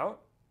figure it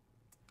out.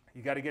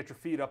 You got to get your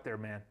feet up there,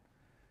 man.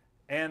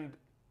 And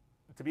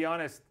to be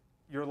honest,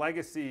 your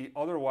legacy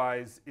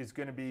otherwise is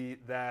going to be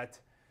that,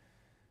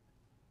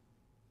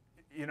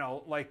 you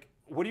know, like,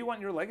 what do you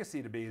want your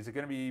legacy to be? Is it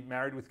going to be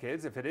married with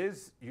kids? If it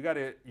is, you got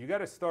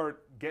to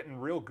start getting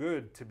real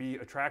good to be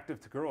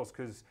attractive to girls,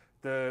 because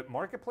the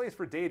marketplace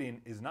for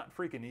dating is not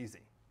freaking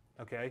easy,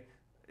 okay?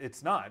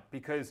 It's not,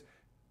 because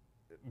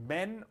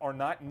men are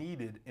not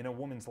needed in a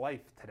woman's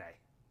life today.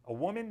 A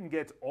woman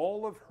gets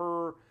all of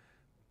her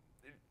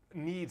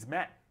needs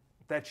met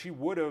that she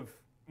would have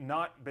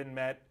not been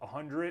met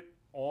 100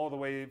 all the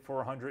way for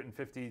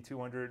 150,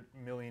 200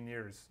 million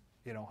years,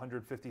 you know,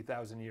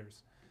 150,000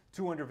 years.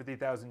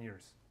 250,000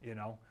 years, you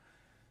know.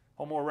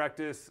 Homo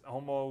erectus,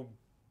 Homo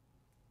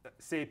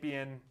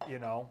sapien, you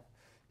know.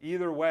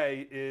 Either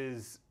way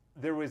is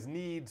there was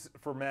needs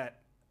for met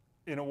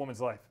in a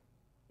woman's life.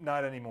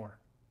 Not anymore.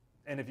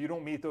 And if you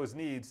don't meet those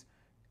needs,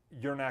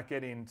 you're not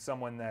getting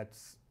someone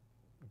that's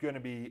going to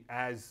be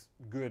as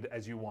good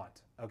as you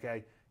want,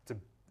 okay?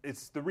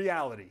 It's the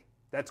reality.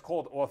 That's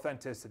called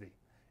authenticity.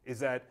 Is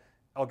that,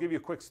 I'll give you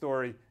a quick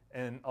story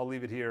and I'll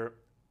leave it here,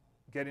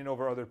 getting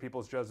over other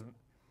people's judgment.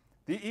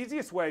 The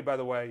easiest way, by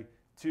the way,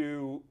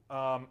 to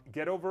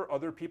get over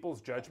other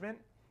people's judgment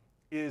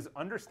is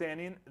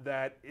understanding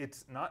that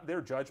it's not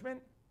their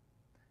judgment,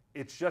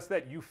 it's just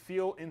that you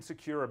feel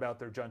insecure about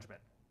their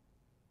judgment.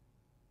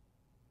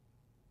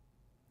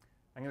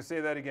 I'm going to say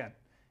that again.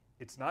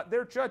 It's not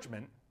their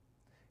judgment,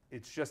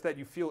 it's just that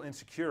you feel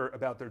insecure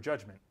about their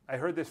judgment. I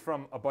heard this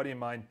from a buddy of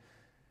mine,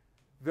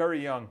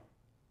 very young,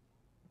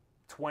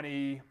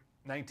 20,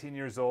 19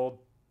 years old.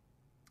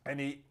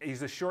 And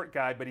he's a short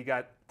guy, but he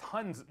got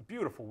tons of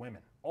beautiful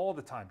women all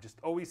the time. Just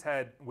always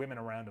had women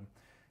around him.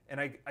 And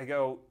I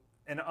go,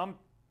 and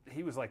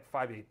he was like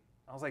 5'8".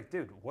 I was like,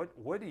 dude,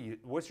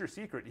 what's your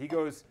secret? He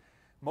goes,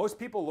 most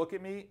people look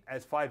at me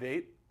as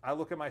 5'8". I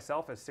look at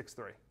myself as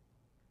 6'3".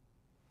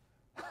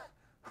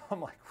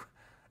 I'm like,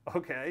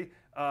 okay,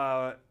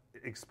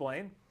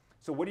 explain.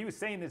 So what he was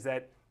saying is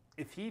that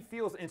if he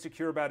feels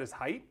insecure about his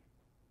height,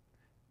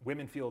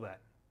 women feel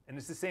that. And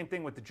it's the same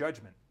thing with the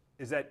judgment,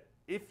 is that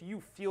if you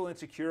feel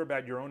insecure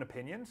about your own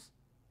opinions,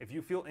 if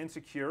you feel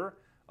insecure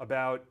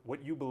about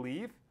what you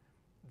believe,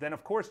 then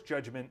of course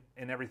judgment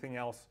and everything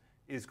else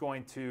is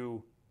going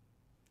to,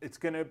 it's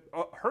going to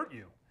hurt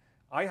you.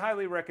 I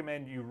highly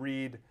recommend you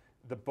read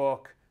the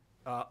book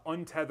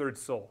Untethered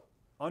Soul.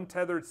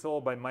 Untethered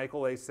Soul by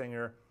Michael A.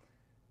 Singer.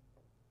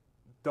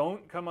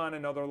 Don't come on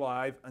another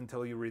live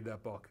until you read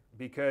that book,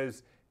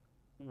 because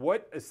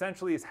what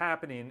essentially is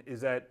happening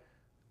is that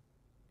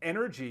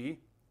energy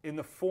in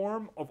the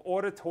form of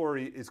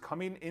auditory is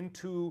coming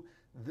into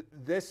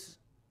this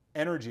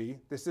energy.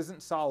 This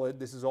isn't solid.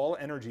 This is all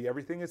energy.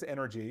 Everything is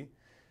energy.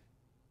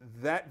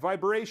 That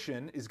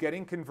vibration is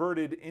getting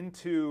converted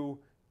into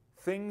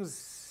things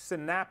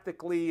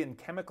synaptically and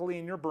chemically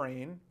in your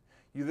brain.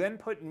 You then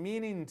put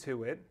meaning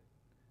to it,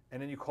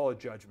 and then you call it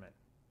judgment.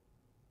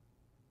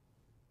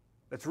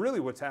 That's really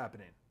what's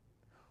happening.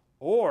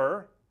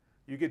 Or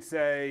you could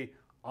say,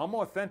 I'm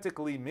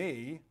authentically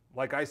me,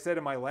 like I said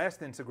in my last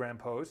Instagram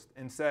post,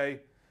 and say,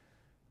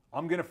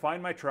 I'm going to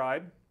find my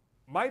tribe.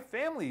 My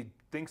family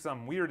thinks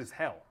I'm weird as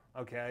hell,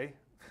 okay?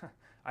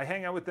 I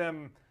hang out with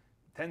them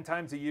 10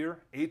 times a year,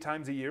 8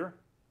 times a year.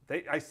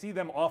 I see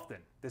them often.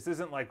 This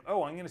isn't like,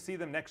 oh, I'm going to see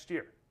them next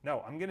year.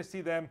 No, I'm going to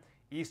see them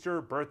Easter,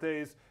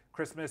 birthdays,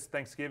 Christmas,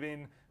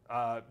 Thanksgiving,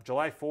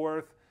 July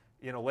 4th,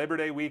 Labor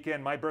Day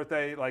weekend, my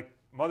birthday, like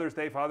Mother's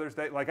Day, Father's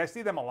Day. Like I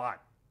see them a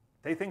lot.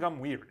 They think I'm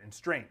weird and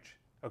strange,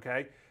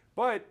 okay?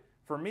 But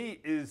for me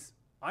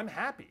I'm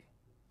happy.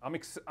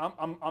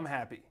 I'm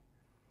happy.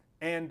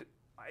 And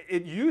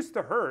it used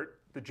to hurt,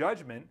 the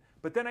judgment,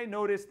 but then I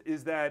noticed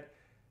is that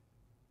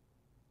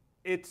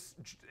it's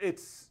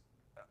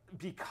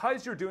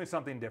because you're doing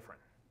something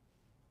different.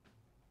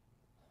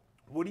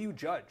 What do you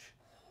judge?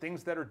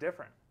 Things that are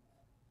different.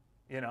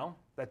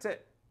 That's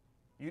it.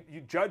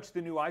 You judge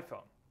the new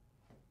iPhone.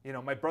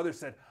 My brother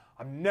said,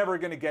 I'm never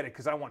going to get it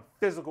because I want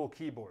physical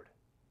keyboard.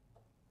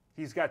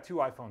 He's got 2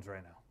 iPhones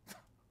right now.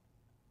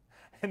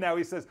 And now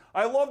he says,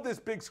 I love this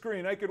big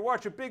screen. I could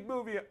watch a big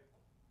movie.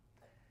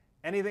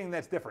 Anything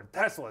that's different.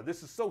 Tesla,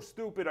 this is so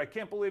stupid. I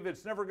can't believe it.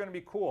 It's never going to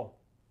be cool.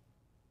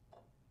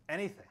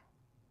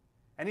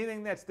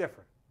 Anything that's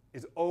different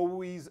is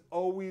always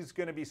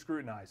going to be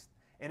scrutinized.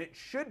 And it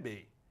should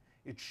be.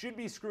 It should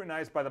be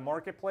scrutinized by the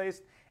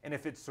marketplace. And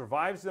if it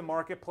survives the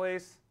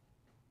marketplace,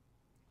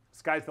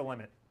 sky's the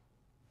limit.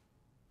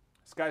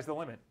 Sky's the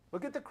limit.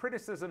 Look at the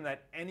criticism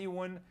that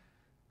anyone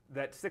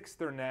that sticks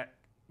their neck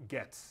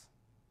gets.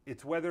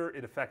 It's whether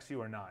it affects you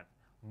or not.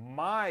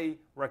 My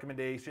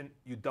recommendation,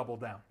 you double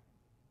down.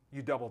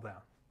 You double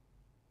down.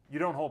 You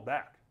don't hold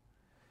back.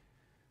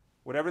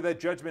 Whatever that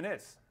judgment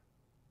is.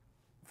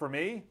 For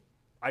me,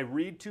 I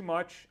read too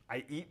much.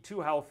 I eat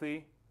too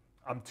healthy.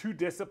 I'm too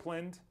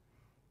disciplined.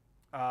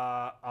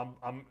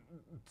 I'm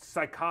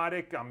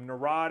psychotic. I'm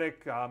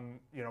neurotic. I'm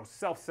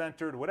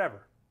self-centered.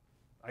 Whatever.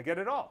 I get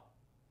it all.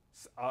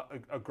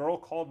 A girl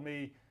called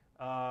me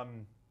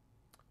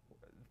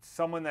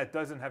someone that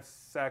doesn't have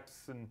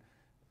sex, and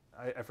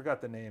I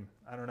forgot the name.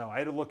 I don't know. I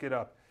had to look it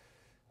up.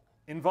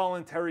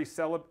 Involuntary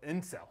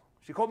incel.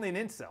 She called me an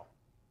incel.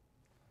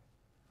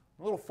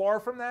 A little far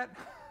from that,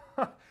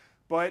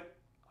 but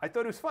I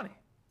thought it was funny.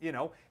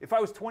 If I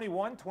was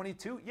 21,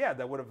 22, yeah,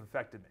 that would have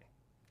affected me.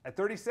 At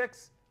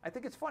 36, I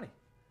think it's funny.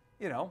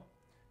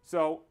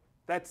 So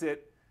that's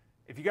it.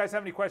 If you guys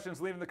have any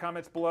questions, leave in the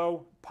comments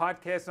below.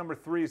 Podcast number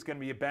 3 is going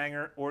to be a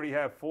banger. Already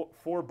have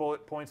 4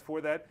 bullet points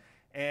for that.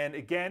 And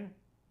again,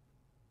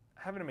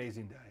 have an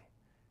amazing day.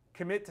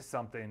 Commit to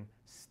something.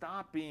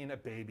 Stop being a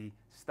baby.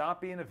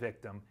 Stop being a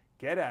victim.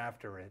 Get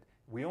after it.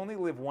 We only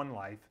live one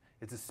life.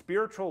 It's a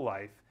spiritual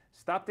life.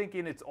 Stop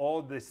thinking it's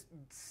all this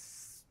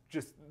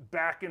just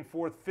back and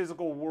forth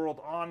physical world,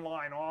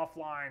 online,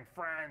 offline,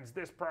 friends,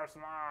 this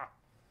person,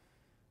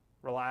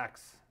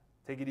 Relax.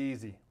 Take it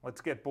easy. Let's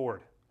get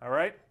bored. All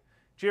right?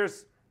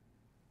 Cheers.